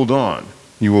 Hold on.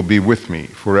 You will be with me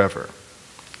forever.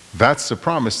 That's the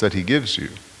promise that he gives you.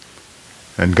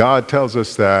 And God tells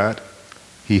us that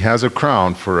he has a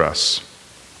crown for us,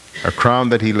 a crown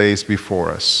that he lays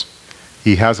before us.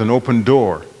 He has an open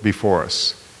door before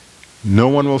us. No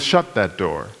one will shut that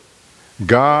door.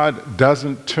 God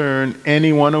doesn't turn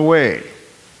anyone away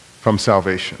from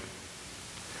salvation.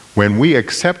 When we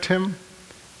accept him,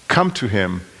 come to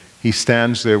him, he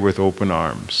stands there with open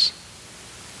arms.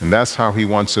 And that's how he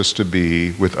wants us to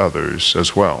be with others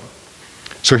as well.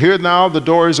 So here now the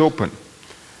door is open.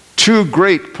 Two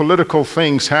great political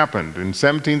things happened in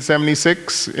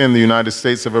 1776 in the United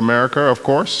States of America, of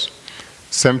course,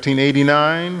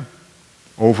 1789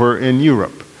 over in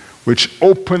Europe, which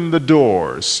opened the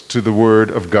doors to the Word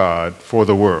of God for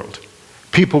the world.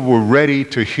 People were ready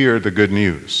to hear the good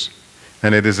news.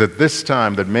 And it is at this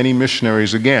time that many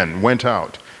missionaries again went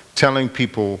out telling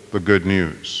people the good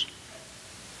news.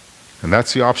 And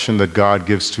that's the option that God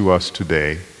gives to us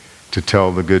today, to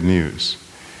tell the good news.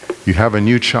 You have a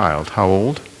new child. How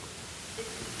old?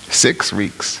 6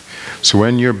 weeks. So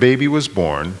when your baby was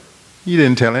born, you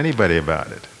didn't tell anybody about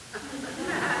it.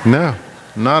 No,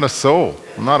 not a soul.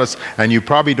 And you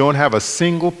probably don't have a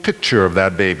single picture of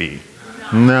that baby.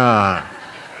 Nah.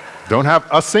 Don't have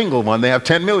a single one. They have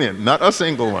 10 million. Not a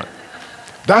single one.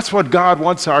 That's what God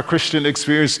wants our Christian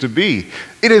experience to be.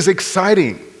 It is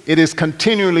exciting. It is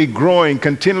continually growing,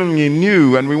 continually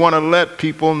new, and we want to let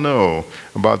people know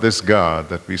about this God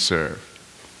that we serve.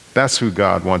 That's who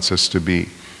God wants us to be.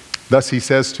 Thus he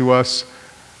says to us,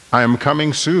 I am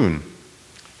coming soon.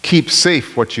 Keep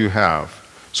safe what you have,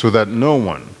 so that no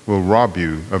one will rob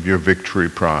you of your victory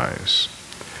prize.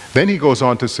 Then he goes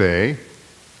on to say,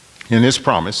 in his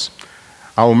promise,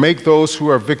 I will make those who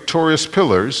are victorious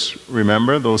pillars,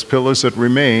 remember those pillars that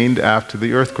remained after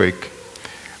the earthquake,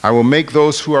 I will make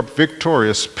those who are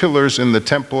victorious pillars in the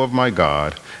temple of my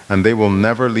God, and they will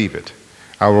never leave it.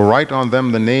 I will write on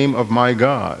them the name of my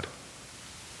God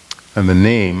and the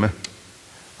name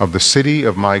of the city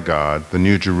of my God, the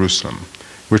New Jerusalem,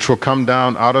 which will come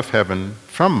down out of heaven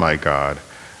from my God.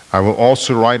 I will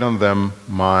also write on them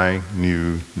my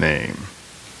new name.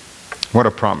 What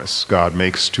a promise God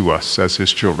makes to us as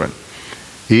his children.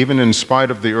 Even in spite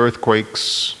of the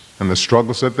earthquakes and the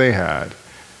struggles that they had,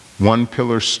 one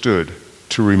pillar stood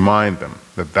to remind them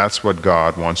that that's what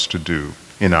God wants to do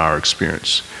in our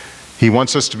experience. He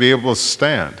wants us to be able to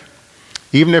stand.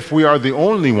 Even if we are the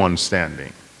only one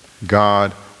standing,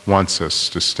 God wants us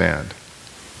to stand.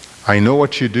 I know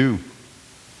what you do.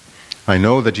 I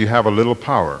know that you have a little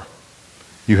power.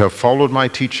 You have followed my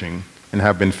teaching and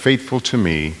have been faithful to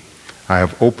me. I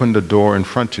have opened a door in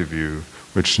front of you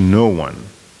which no one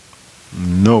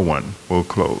will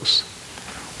close.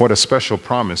 What a special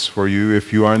promise for you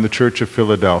if you are in the Church of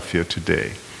Philadelphia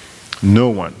today. No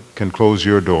one can close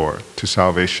your door to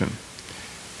salvation.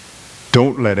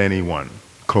 Don't let anyone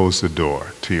close the door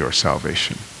to your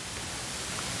salvation.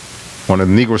 One of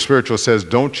the Negro spirituals says,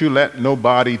 don't you let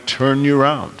nobody turn you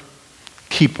around.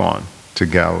 Keep on to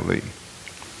Galilee.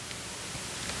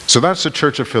 So that's the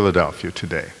Church of Philadelphia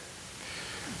today.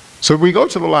 So we go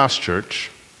to the last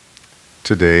church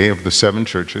today of the 7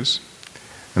 churches,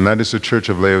 and that is the church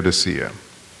of Laodicea.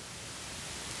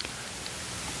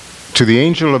 To the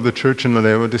angel of the church in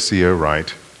Laodicea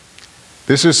write,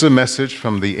 this is the message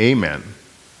from the Amen,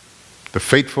 the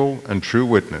faithful and true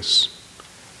witness,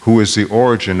 who is the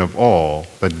origin of all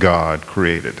that God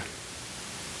created.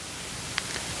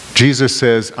 Jesus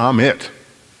says, I'm it.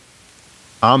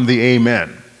 I'm the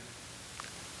Amen.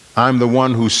 I'm the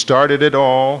one who started it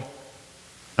all,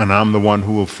 and I'm the one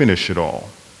who will finish it all.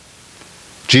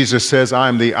 Jesus says, I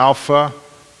am the Alpha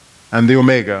and the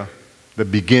Omega, the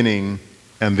beginning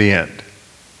and the end.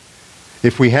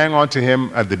 If we hang on to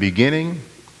him at the beginning,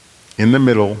 in the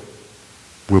middle,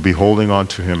 we'll be holding on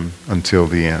to him until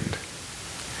the end.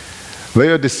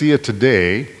 Laodicea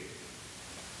today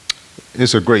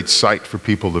is a great site for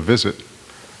people to visit.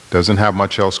 Doesn't have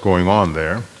much else going on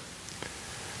there.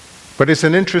 But it's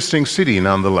an interesting city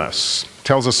nonetheless.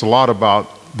 Tells us a lot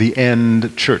about the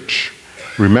end church.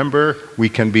 Remember, we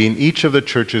can be in each of the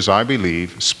churches, I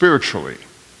believe, spiritually.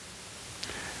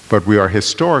 But we are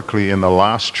historically in the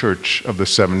last church of the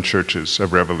 7 churches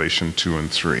of Revelation 2 and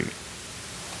 3.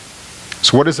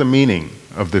 So what is the meaning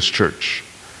of this church?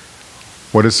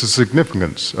 What is the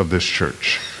significance of this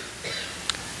church?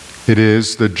 It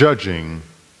is the judging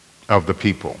of the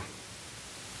people.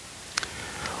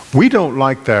 We don't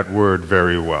like that word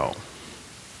very well.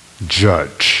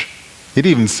 Judge. It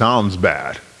even sounds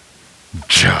bad.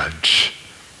 Judge.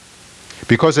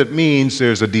 Because it means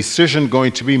there's a decision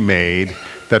going to be made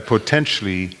that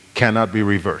potentially cannot be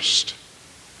reversed.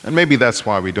 And maybe that's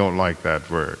why we don't like that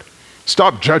word.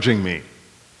 Stop judging me,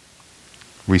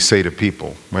 we say to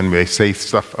people when they say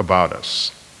stuff about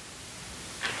us.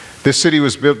 This city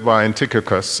was built by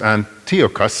Antiochus II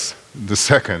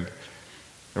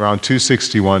around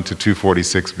 261 to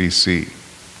 246 BC.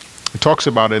 It talks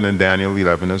about it in Daniel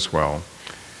 11 as well.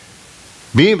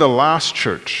 Being the last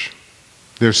church,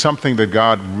 there's something that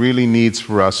God really needs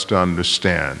for us to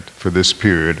understand for this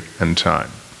period and time.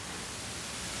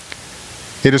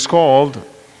 It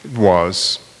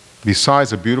was,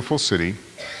 besides a beautiful city,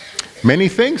 many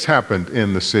things happened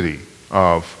in the city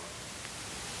of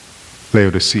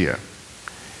Laodicea.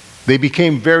 They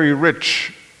became very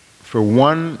rich for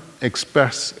one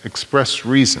express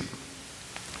reason.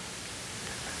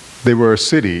 They were a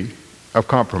city of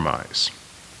compromise.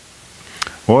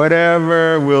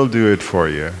 Whatever will do it for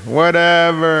you.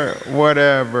 Whatever.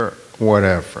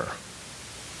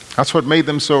 That's what made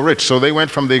them so rich. So they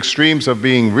went from the extremes of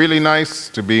being really nice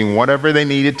to being whatever they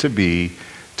needed to be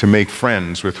to make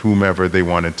friends with whomever they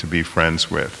wanted to be friends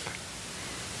with.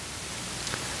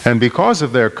 And because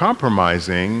of their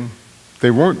compromising,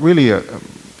 they weren't really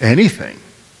anything.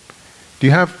 Do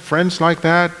you have friends like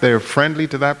that? They're friendly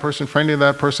to that person,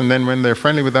 then when they're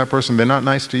friendly with that person, they're not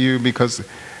nice to you because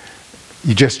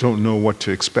you just don't know what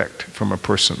to expect from a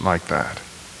person like that.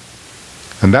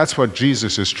 And that's what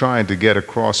Jesus is trying to get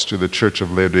across to the church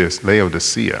of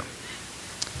Laodicea.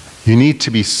 You need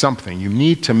to be something. You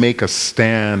need to make a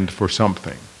stand for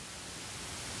something.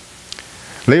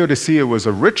 Laodicea was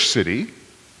a rich city,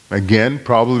 again,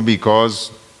 probably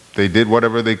because they did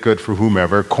whatever they could for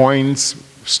whomever. Coins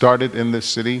started in this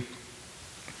city.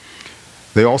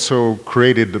 They also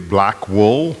created black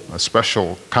wool, a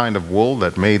special kind of wool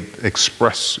that made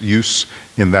express use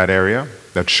in that area,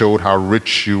 that showed how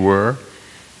rich you were,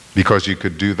 because you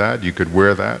could do that, you could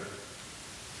wear that.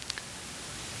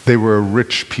 They were a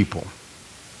rich people,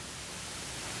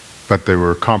 but they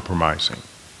were compromising.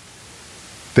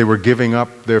 They were giving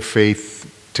up their faith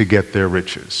to get their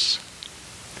riches.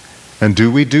 And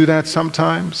do we do that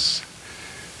sometimes?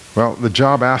 Well, the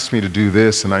job asked me to do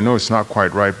this, and I know it's not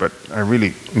quite right, but I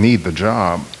really need the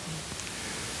job.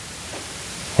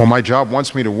 Or my job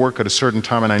wants me to work at a certain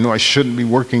time, and I know I shouldn't be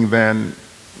working then.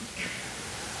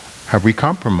 Have we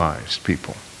compromised,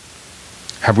 people?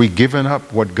 Have we given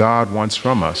up what God wants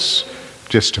from us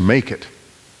just to make it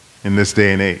in this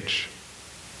day and age?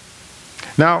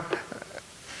 Now,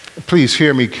 please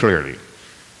hear me clearly.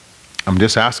 I'm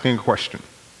just asking a question.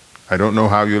 I don't know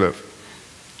how you live.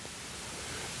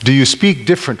 Do you speak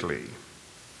differently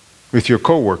with your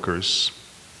coworkers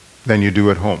than you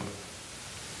do at home?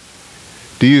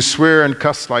 Do you swear and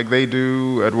cuss like they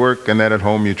do at work, and then at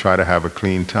home you try to have a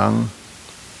clean tongue?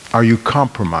 Are you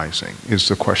compromising, is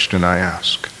the question I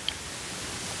ask.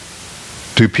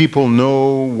 Do people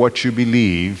know what you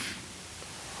believe?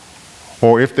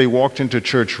 Or if they walked into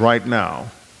church right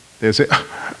now, they say,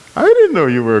 I didn't know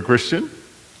you were a Christian.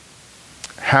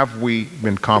 Have we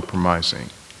been compromising?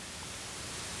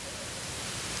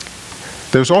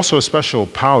 There's also a special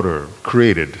powder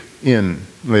created in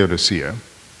Laodicea.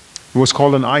 It was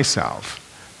called an eye salve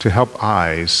to help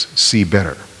eyes see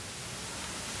better.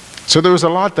 So there was a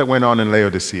lot that went on in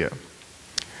Laodicea.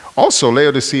 Also,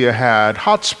 Laodicea had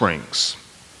hot springs.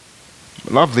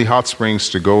 Lovely hot springs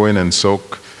to go in and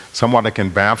soak. Somewhat like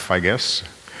in Bath, I guess.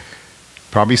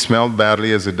 Probably smelled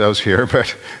badly as it does here,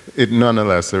 but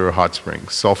nonetheless, there were hot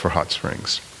springs, sulfur hot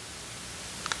springs.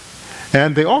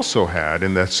 And they also had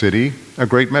in that city a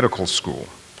great medical school.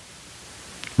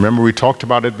 Remember, we talked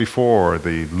about it before,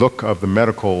 the look of the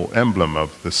medical emblem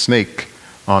of the snake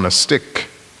on a stick,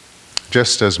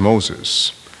 just as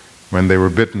Moses, when they were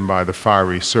bitten by the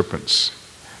fiery serpents.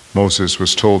 Moses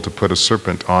was told to put a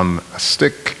serpent on a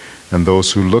stick, and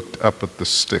those who looked up at the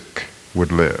stick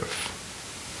would live.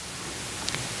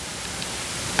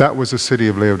 That was the city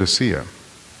of Laodicea.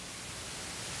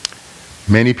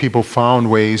 Many people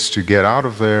found ways to get out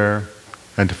of there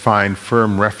and to find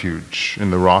firm refuge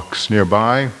in the rocks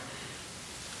nearby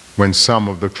when some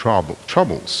of the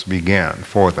troubles began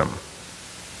for them.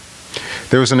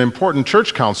 There was an important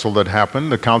church council that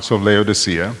happened, the Council of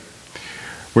Laodicea,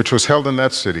 which was held in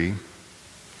that city.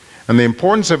 And the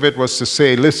importance of it was to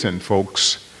say, listen,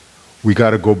 folks, we got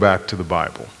to go back to the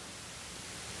Bible.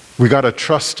 We got to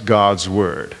trust God's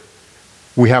word.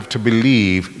 We have to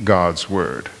believe God's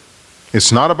word.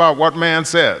 It's not about what man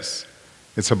says.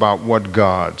 It's about what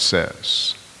God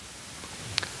says.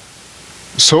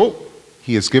 So,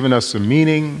 he has given us a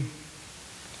meaning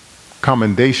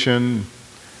commendation.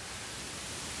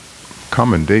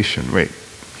 Wait,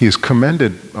 he has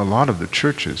commended a lot of the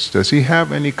churches. Does he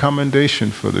have any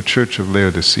commendation for the church of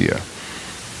Laodicea?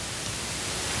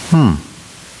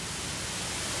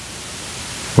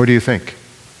 What do you think?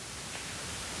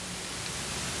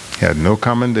 He had no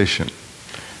commendation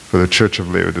for the church of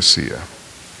Laodicea.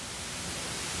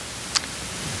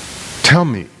 Tell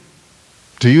me,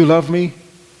 do you love me?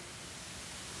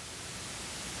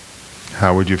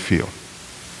 How would you feel?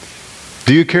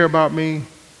 Do you care about me?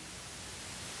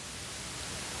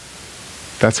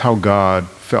 That's how God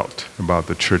felt about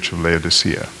the church of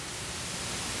Laodicea.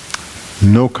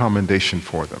 No commendation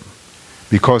for them.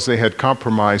 Because they had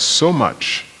compromised so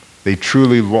much, they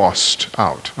truly lost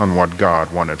out on what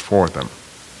God wanted for them.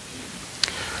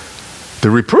 The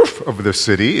reproof of the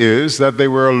city is that they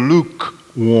were a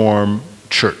lukewarm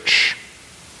church.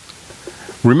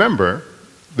 Remember,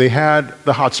 they had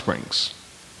the hot springs.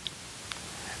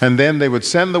 And then they would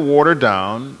send the water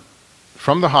down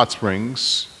from the hot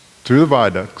springs through the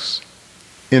viaducts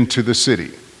into the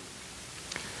city.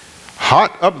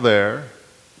 Hot up there,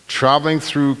 traveling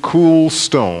through cool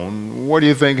stone, what do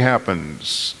you think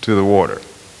happens to the water?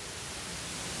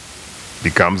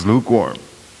 Becomes lukewarm.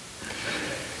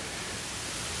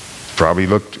 Probably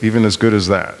looked even as good as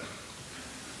that.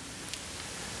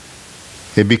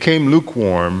 It became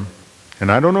lukewarm,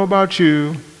 and I don't know about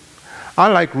you, I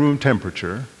like room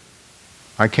temperature.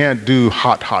 I can't do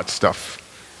hot stuff.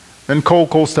 And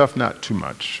cold stuff, not too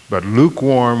much. But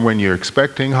lukewarm, when you're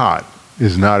expecting hot,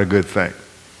 is not a good thing.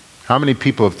 How many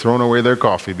people have thrown away their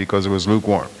coffee because it was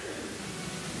lukewarm?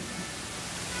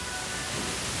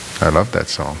 I love that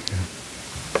song. Yeah.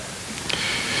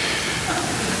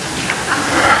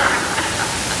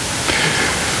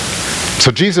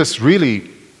 So Jesus really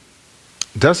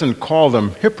doesn't call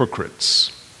them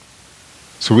hypocrites.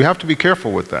 So we have to be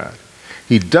careful with that.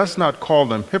 He does not call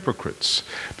them hypocrites,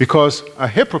 because a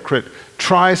hypocrite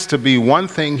tries to be one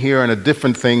thing here and a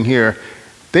different thing here.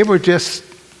 They were just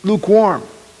lukewarm.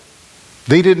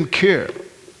 They didn't care.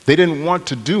 They didn't want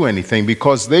to do anything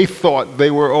because they thought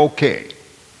they were okay.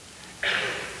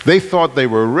 They thought they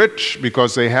were rich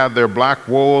because they had their black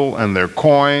wool and their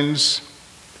coins.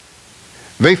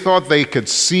 They thought they could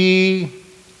see.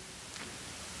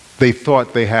 They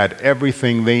thought they had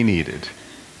everything they needed.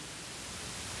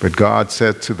 But God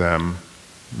said to them,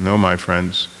 no, my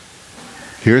friends,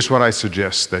 here's what I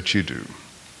suggest that you do.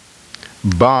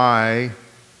 Buy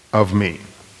of me.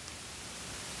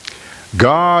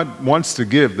 God wants to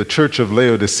give the church of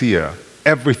Laodicea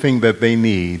everything that they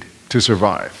need to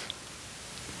survive.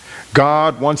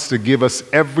 God wants to give us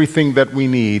everything that we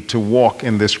need to walk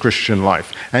in this Christian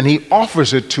life, and He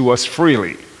offers it to us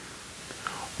freely.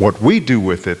 What we do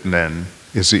with it then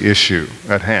is the issue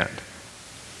at hand.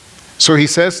 So He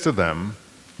says to them,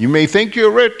 you may think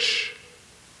you're rich,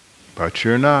 but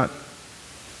you're not.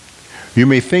 You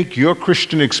may think your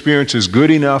Christian experience is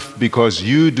good enough because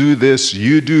you do this,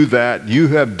 you do that, you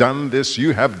have done this,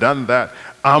 you have done that,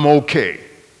 I'm okay.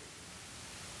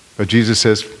 But Jesus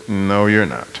says, no, you're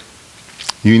not.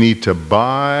 You need to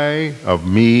buy of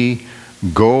me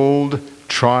gold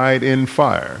tried in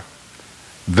fire,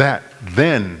 that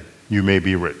then you may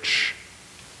be rich.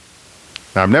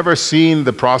 Now, I've never seen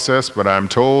the process, but I'm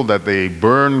told that they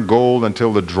burn gold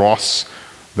until the dross,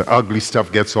 the ugly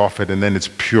stuff gets off it, and then it's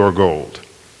pure gold.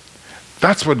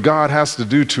 That's what God has to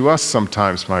do to us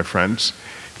sometimes, my friends.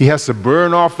 He has to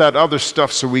burn off that other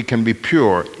stuff so we can be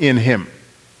pure in Him.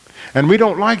 And we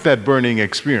don't like that burning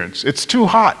experience. It's too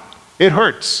hot. It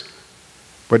hurts.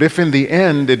 But if in the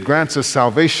end it grants us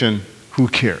salvation, who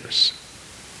cares?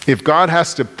 If God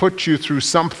has to put you through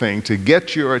something to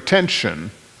get your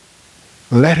attention,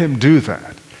 let Him do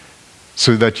that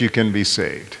so that you can be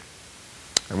saved.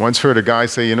 I once heard a guy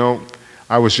say,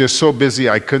 I was just so busy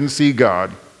I couldn't see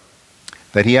God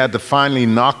that He had to finally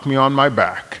knock me on my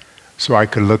back so I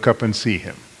could look up and see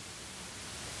Him.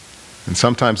 And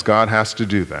sometimes God has to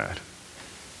do that.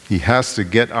 He has to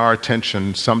get our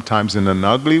attention, sometimes in an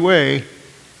ugly way,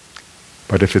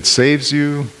 but if it saves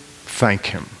you, thank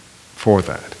Him for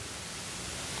that.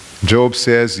 Job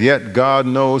says, yet God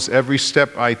knows every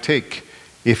step I take.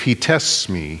 If He tests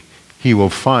me, He will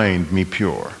find me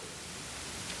pure.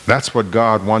 That's what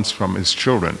God wants from His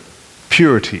children,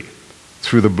 purity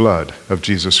through the blood of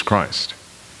Jesus Christ.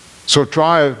 So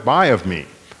buy of me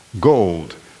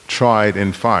gold tried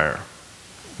in fire,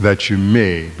 that you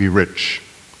may be rich.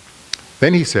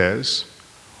 Then He says,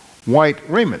 white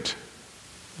raiment,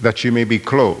 that you may be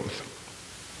clothed.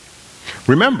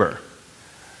 Remember,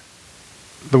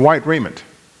 the white raiment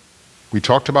we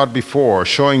talked about before,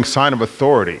 showing sign of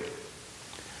authority.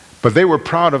 But they were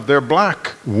proud of their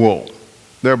black wool,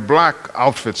 their black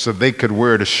outfits that they could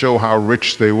wear to show how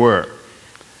rich they were.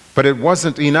 But it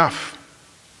wasn't enough.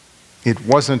 It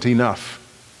wasn't enough.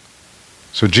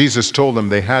 So Jesus told them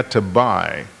they had to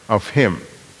buy of him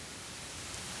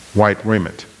white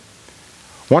raiment.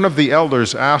 One of the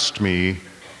elders asked me,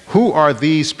 "Who are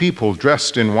these people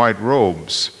dressed in white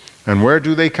robes, and where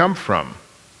do they come from?"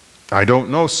 "I don't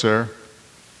know, sir."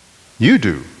 "You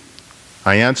do."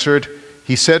 I answered.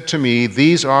 He said to me,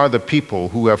 "These are the people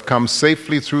who have come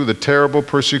safely through the terrible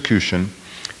persecution.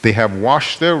 They have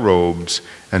washed their robes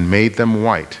and made them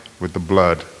white with the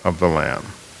blood of the Lamb."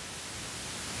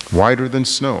 Whiter than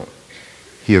snow,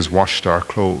 he has washed our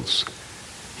clothes.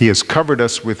 He has covered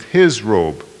us with his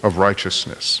robe of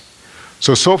righteousness.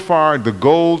 So far, the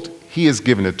gold, he has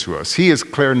given it to us. He has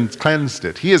cleansed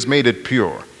it. He has made it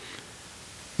pure.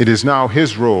 It is now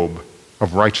his robe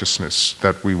of righteousness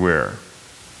that we wear.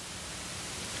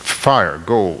 Fire,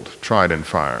 gold, tried in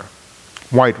fire.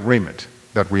 White raiment,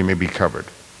 that we may be covered.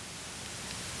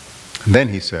 And then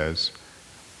he says,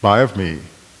 "Buy of me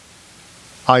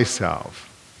eye salve,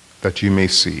 that you may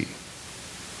see."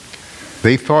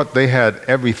 They thought they had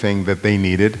everything that they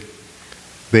needed.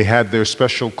 They had their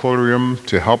special collyrium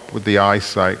to help with the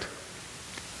eyesight.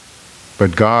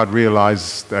 But God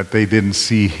realized that they didn't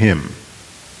see him.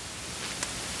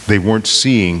 They weren't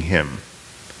seeing him.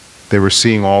 They were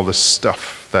seeing all the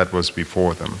stuff that was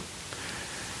before them.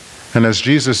 And as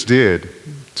Jesus did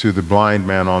to the blind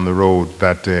man on the road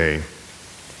that day,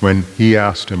 when he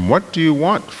asked him, "What do you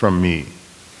want from me?"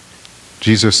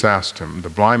 Jesus asked him. The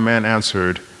blind man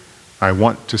answered, "I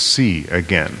want to see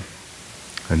again."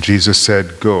 And Jesus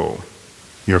said, "Go,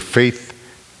 your faith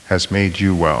has made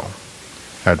you well."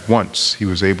 At once he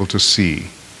was able to see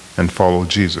and follow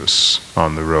Jesus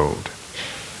on the road.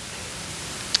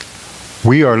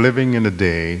 We are living in a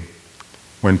day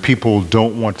when people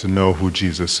don't want to know who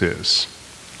Jesus is.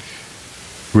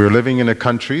 We are living in a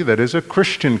country that is a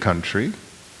Christian country.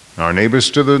 Our neighbors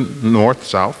to the north,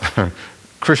 south,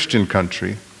 Christian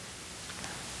country.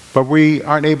 But we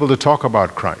aren't able to talk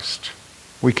about Christ.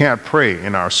 We can't pray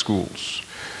in our schools.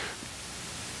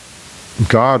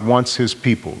 God wants his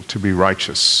people to be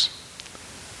righteous.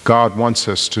 God wants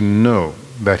us to know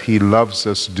that he loves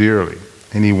us dearly,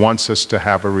 and he wants us to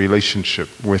have a relationship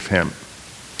with him.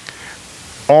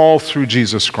 All through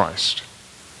Jesus Christ,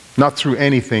 not through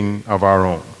anything of our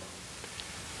own.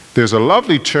 There's a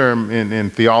lovely term in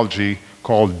theology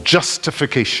called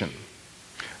justification.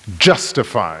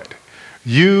 Justified.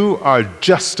 You are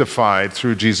justified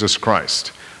through Jesus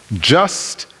Christ,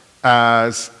 just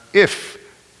as if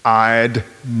I'd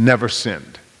never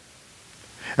sinned.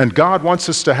 And God wants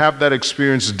us to have that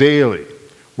experience daily,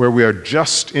 where we are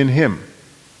just in him.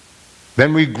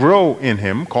 Then we grow in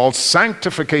him, called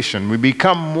sanctification. We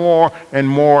become more and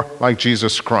more like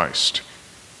Jesus Christ.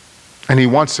 And he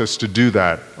wants us to do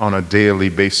that on a daily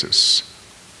basis.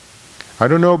 I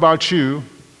don't know about you.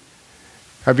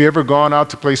 Have you ever gone out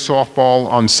to play softball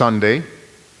on Sunday?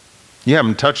 You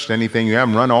haven't touched anything, you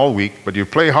haven't run all week, but you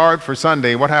play hard for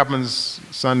Sunday. What happens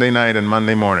Sunday night and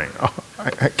Monday morning? Oh,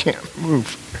 I can't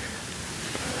move.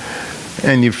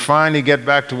 And you finally get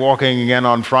back to walking again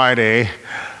on Friday.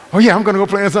 Oh yeah, I'm going to go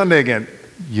play on Sunday again.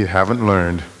 You haven't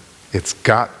learned. It's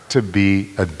got to be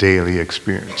a daily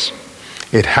experience.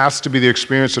 It has to be the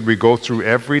experience that we go through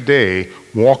every day,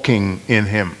 walking in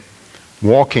him,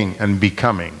 walking and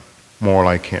becoming more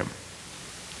like him.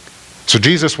 So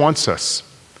Jesus wants us.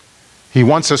 He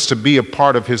wants us to be a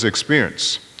part of his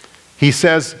experience. He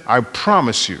says, "I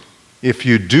promise you, if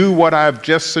you do what I've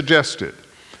just suggested,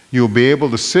 you'll be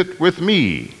able to sit with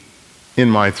me in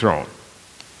my throne."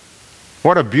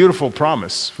 What a beautiful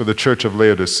promise for the church of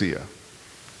Laodicea.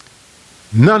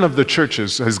 None of the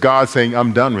churches has God saying,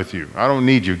 "I'm done with you. I don't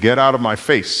need you. Get out of my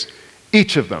face."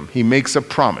 Each of them, he makes a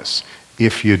promise.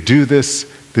 If you do this,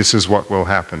 this is what will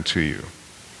happen to you.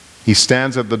 He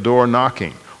stands at the door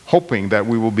knocking, hoping that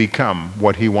we will become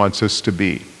what he wants us to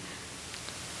be.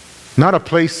 Not a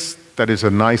place that is a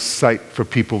nice sight for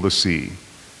people to see,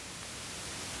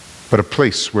 but a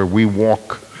place where we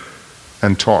walk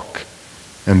and talk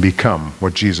and become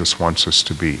what Jesus wants us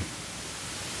to be.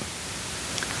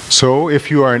 So if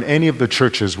you are in any of the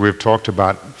churches we've talked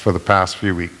about for the past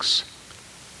few weeks,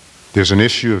 there's an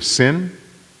issue of sin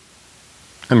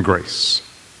and grace.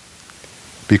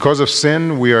 Because of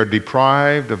sin, we are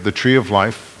deprived of the tree of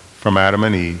life from Adam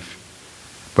and Eve.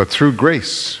 But through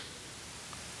grace,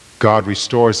 God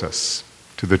restores us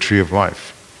to the tree of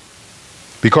life.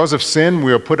 Because of sin,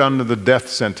 we are put under the death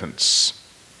sentence.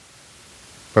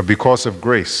 But because of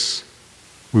grace,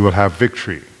 we will have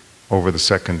victory over the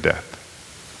second death.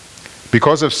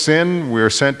 Because of sin, we are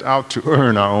sent out to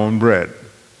earn our own bread.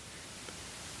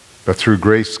 But through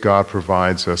grace, God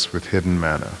provides us with hidden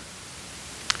manna.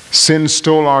 Sin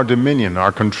stole our dominion,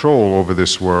 our control over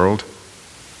this world.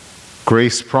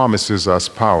 Grace promises us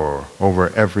power over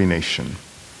every nation.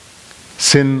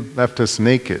 Sin left us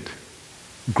naked.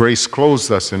 Grace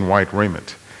clothes us in white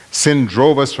raiment. Sin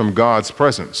drove us from God's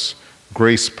presence.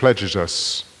 Grace pledges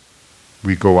us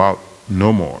we go out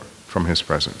no more from his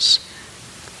presence.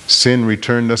 Sin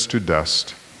returned us to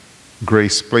dust.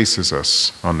 Grace places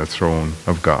us on the throne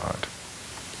of God.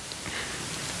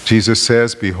 Jesus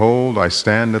says, "Behold, I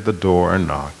stand at the door and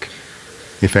knock.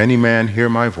 If any man hear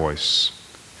my voice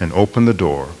and open the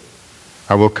door,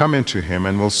 I will come into him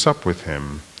and will sup with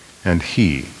him, and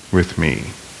he with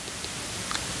me."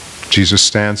 Jesus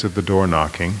stands at the door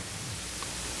knocking.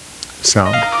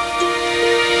 Sound.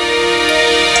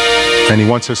 And he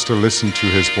wants us to listen to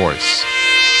his voice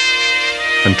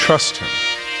and trust him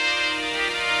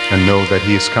and know that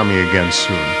he is coming again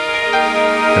soon.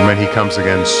 And when he comes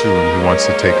again soon, he wants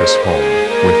to take us home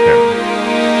with him.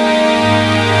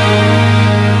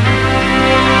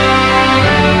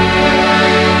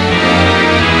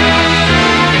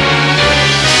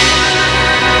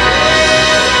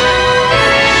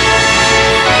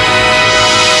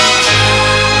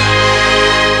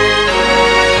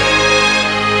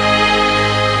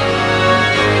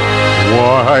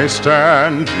 Why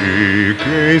stand ye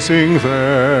gazing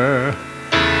there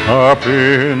up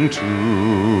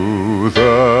into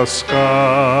the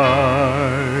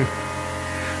sky?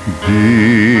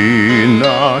 Be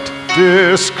not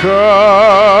discouraged,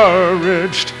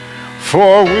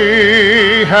 for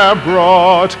we have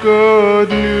brought good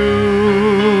news.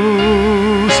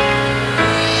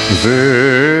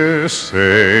 This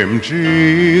same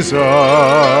Jesus,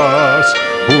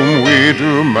 whom we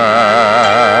do magnify,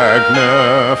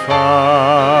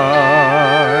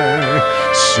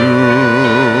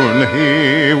 soon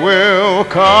he will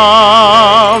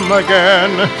come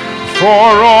again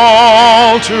for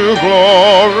all to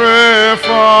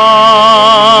glorify.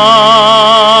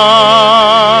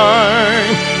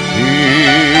 He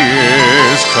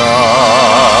is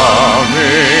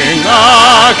coming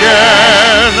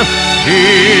again. He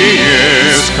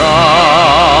is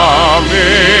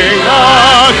coming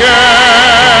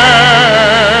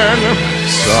again.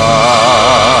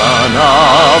 Son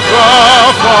of the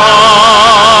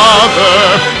Father,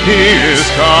 he is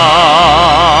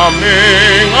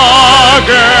coming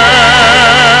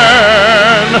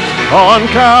again. On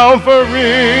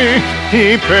Calvary,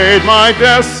 he paid my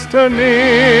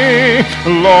destiny.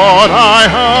 Lord, I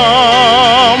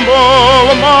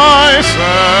humble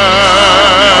myself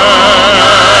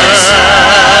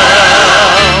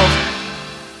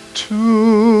to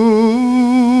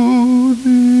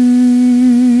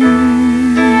thee.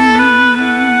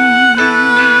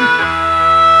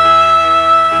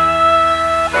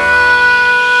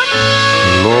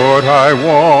 Lord, I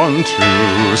want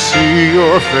to see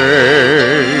your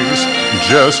face.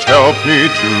 Just help me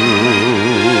to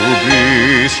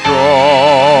be strong.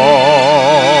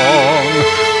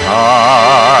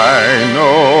 I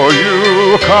know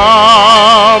you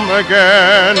come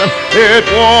again. It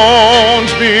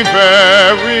won't be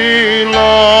very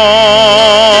long.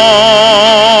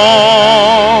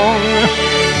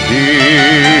 He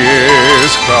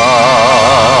is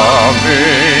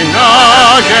coming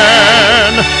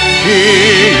again. He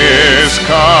is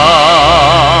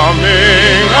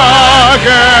coming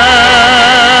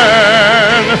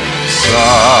again.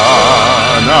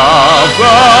 Son of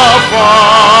the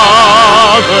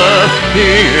Father,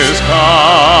 he is coming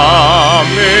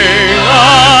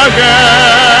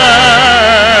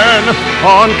again.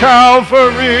 On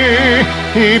Calvary,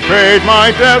 he paid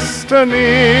my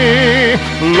destiny.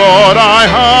 Lord, I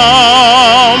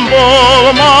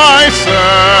humble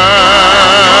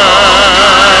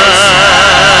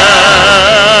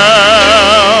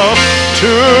myself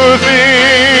to thee.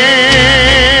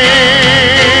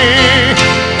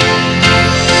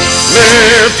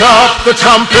 Lift up the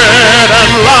trumpet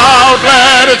and loud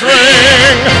let it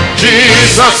ring.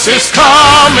 Jesus is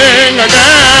coming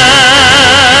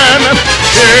again.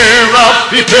 Cheer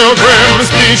up, ye pilgrims,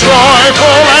 be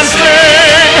joyful and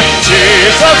sing.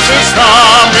 Jesus is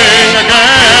coming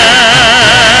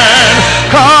again.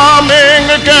 Coming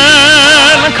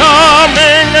again,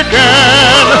 coming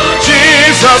again.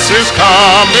 Jesus is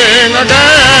coming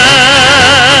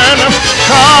again.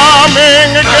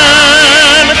 Coming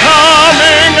again,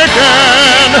 coming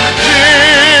again.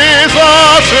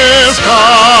 Jesus is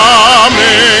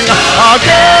coming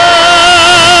again.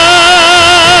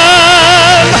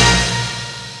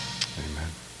 Amen.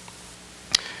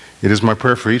 It is my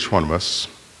prayer for each one of us,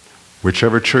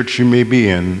 whichever church you may be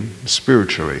in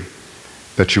spiritually,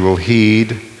 that you will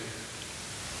heed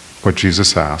what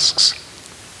Jesus asks.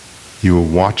 You will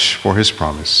watch for his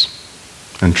promise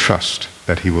and trust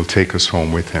that he will take us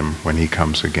home with him when he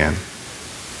comes again.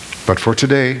 But for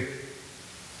today,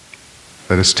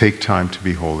 let us take time to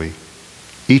be holy.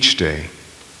 Each day,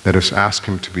 let us ask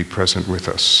him to be present with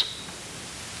us.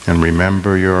 And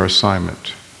remember your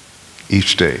assignment.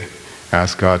 Each day,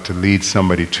 ask God to lead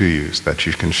somebody to you so that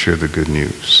you can share the good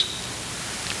news.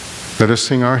 Let us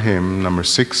sing our hymn, number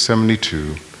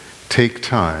 672, Take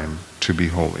Time to Be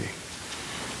Holy.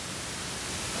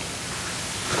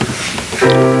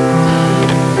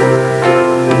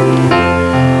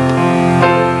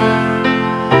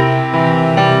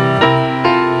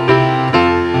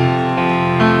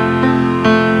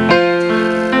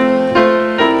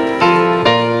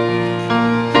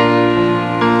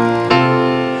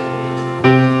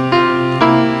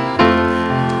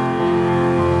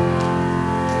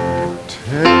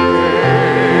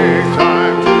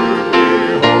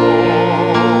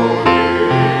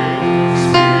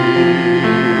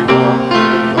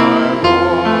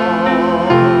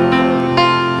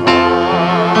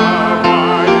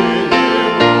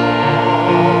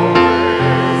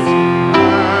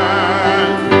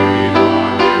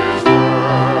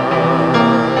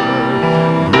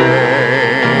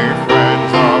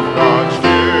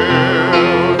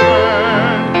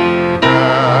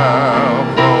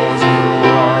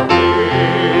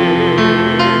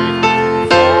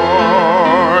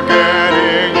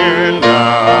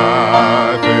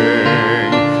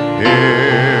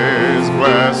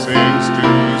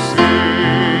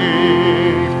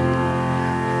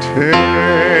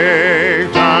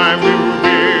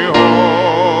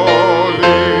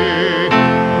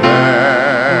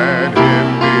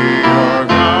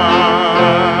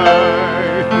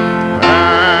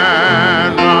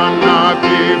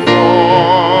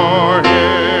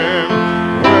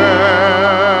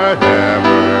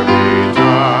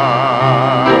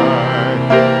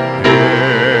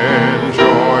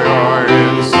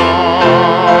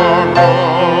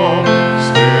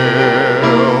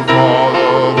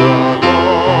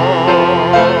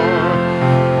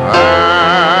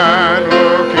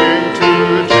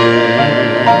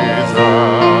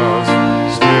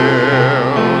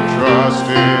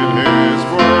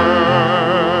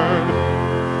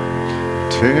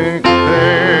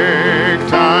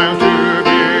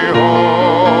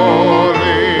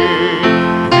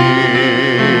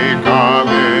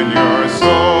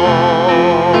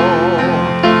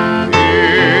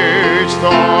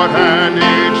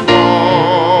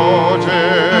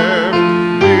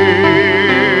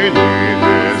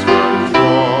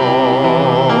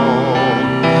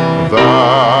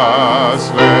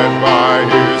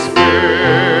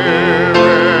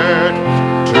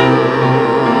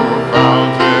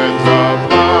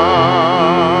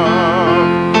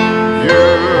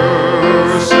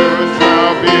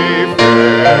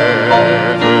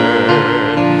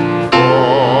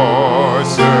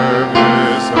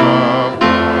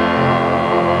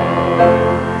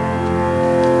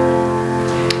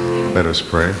 Let us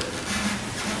pray.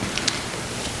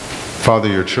 Father,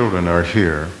 your children are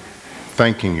here,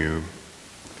 thanking you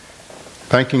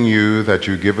that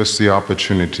you give us the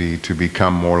opportunity to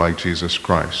become more like Jesus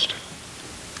Christ.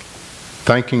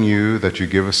 Thanking you that you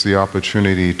give us the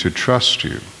opportunity to trust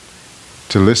you,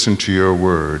 to listen to your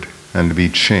word, and to be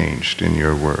changed in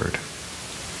your word.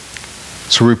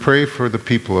 So we pray for the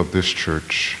people of this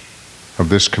church, of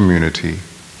this community,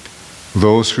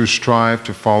 those who strive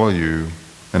to follow you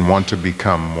and want to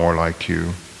become more like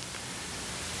you.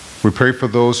 We pray for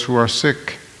those who are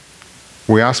sick.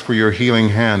 We ask for your healing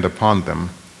hand upon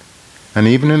them, and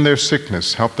even in their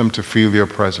sickness, help them to feel your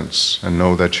presence and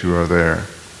know that you are there.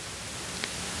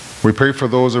 We pray for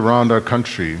those around our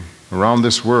country, around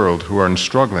this world, who are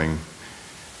struggling,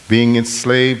 being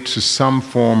enslaved to some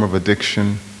form of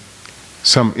addiction,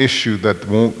 some issue that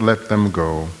won't let them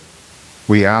go.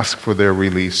 We ask for their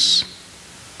release,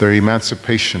 their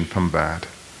emancipation from that,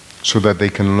 so that they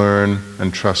can learn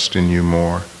and trust in you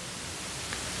more.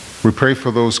 We pray for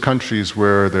those countries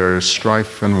where there is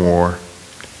strife and war,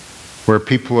 where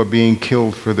people are being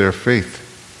killed for their faith,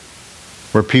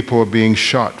 where people are being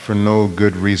shot for no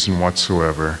good reason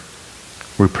whatsoever.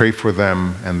 We pray for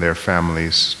them and their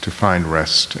families to find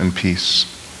rest and peace.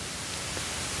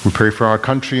 We pray for our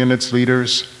country and its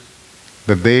leaders,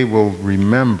 that they will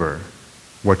remember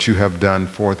what you have done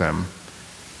for them,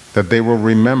 that they will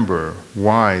remember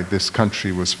why this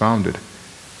country was founded,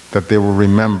 that they will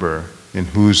remember in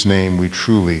whose name we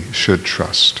truly should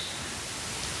trust.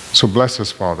 So bless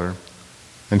us, Father,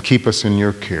 and keep us in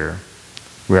your care.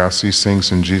 We ask these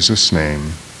things in Jesus'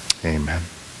 name. Amen.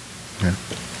 Amen.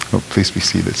 Oh, please be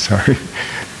seated. Sorry.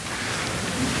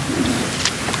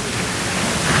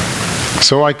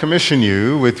 So I commission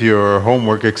you with your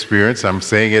homework experience. I'm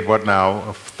saying it, what now,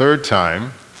 a third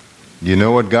time. You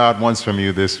know what God wants from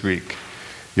you this week.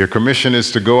 Your commission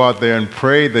is to go out there and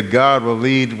pray that God will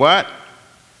lead what?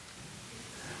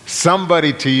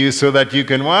 Somebody to you so that you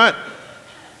can what?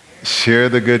 Share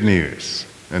the good news.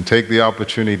 And take the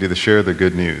opportunity to share the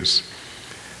good news.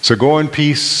 So go in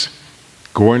peace,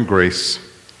 go in grace,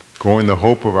 go in the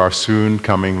hope of our soon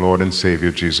coming Lord and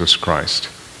Savior Jesus Christ.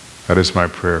 That is my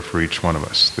prayer for each one of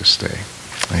us this day.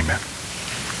 Amen.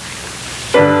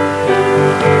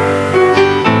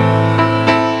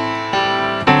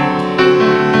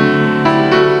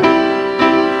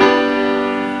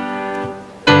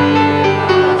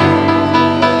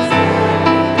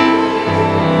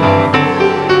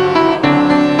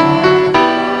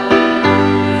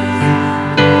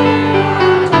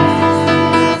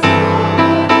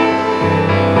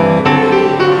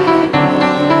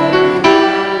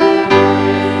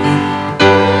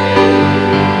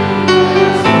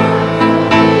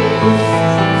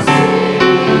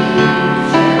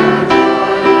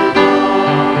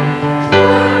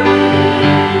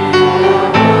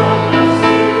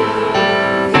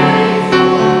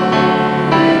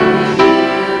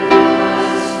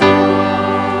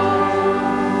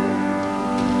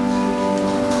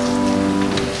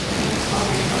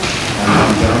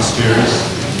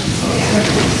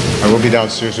 I will be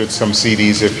downstairs with some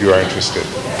CDs if you are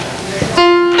interested.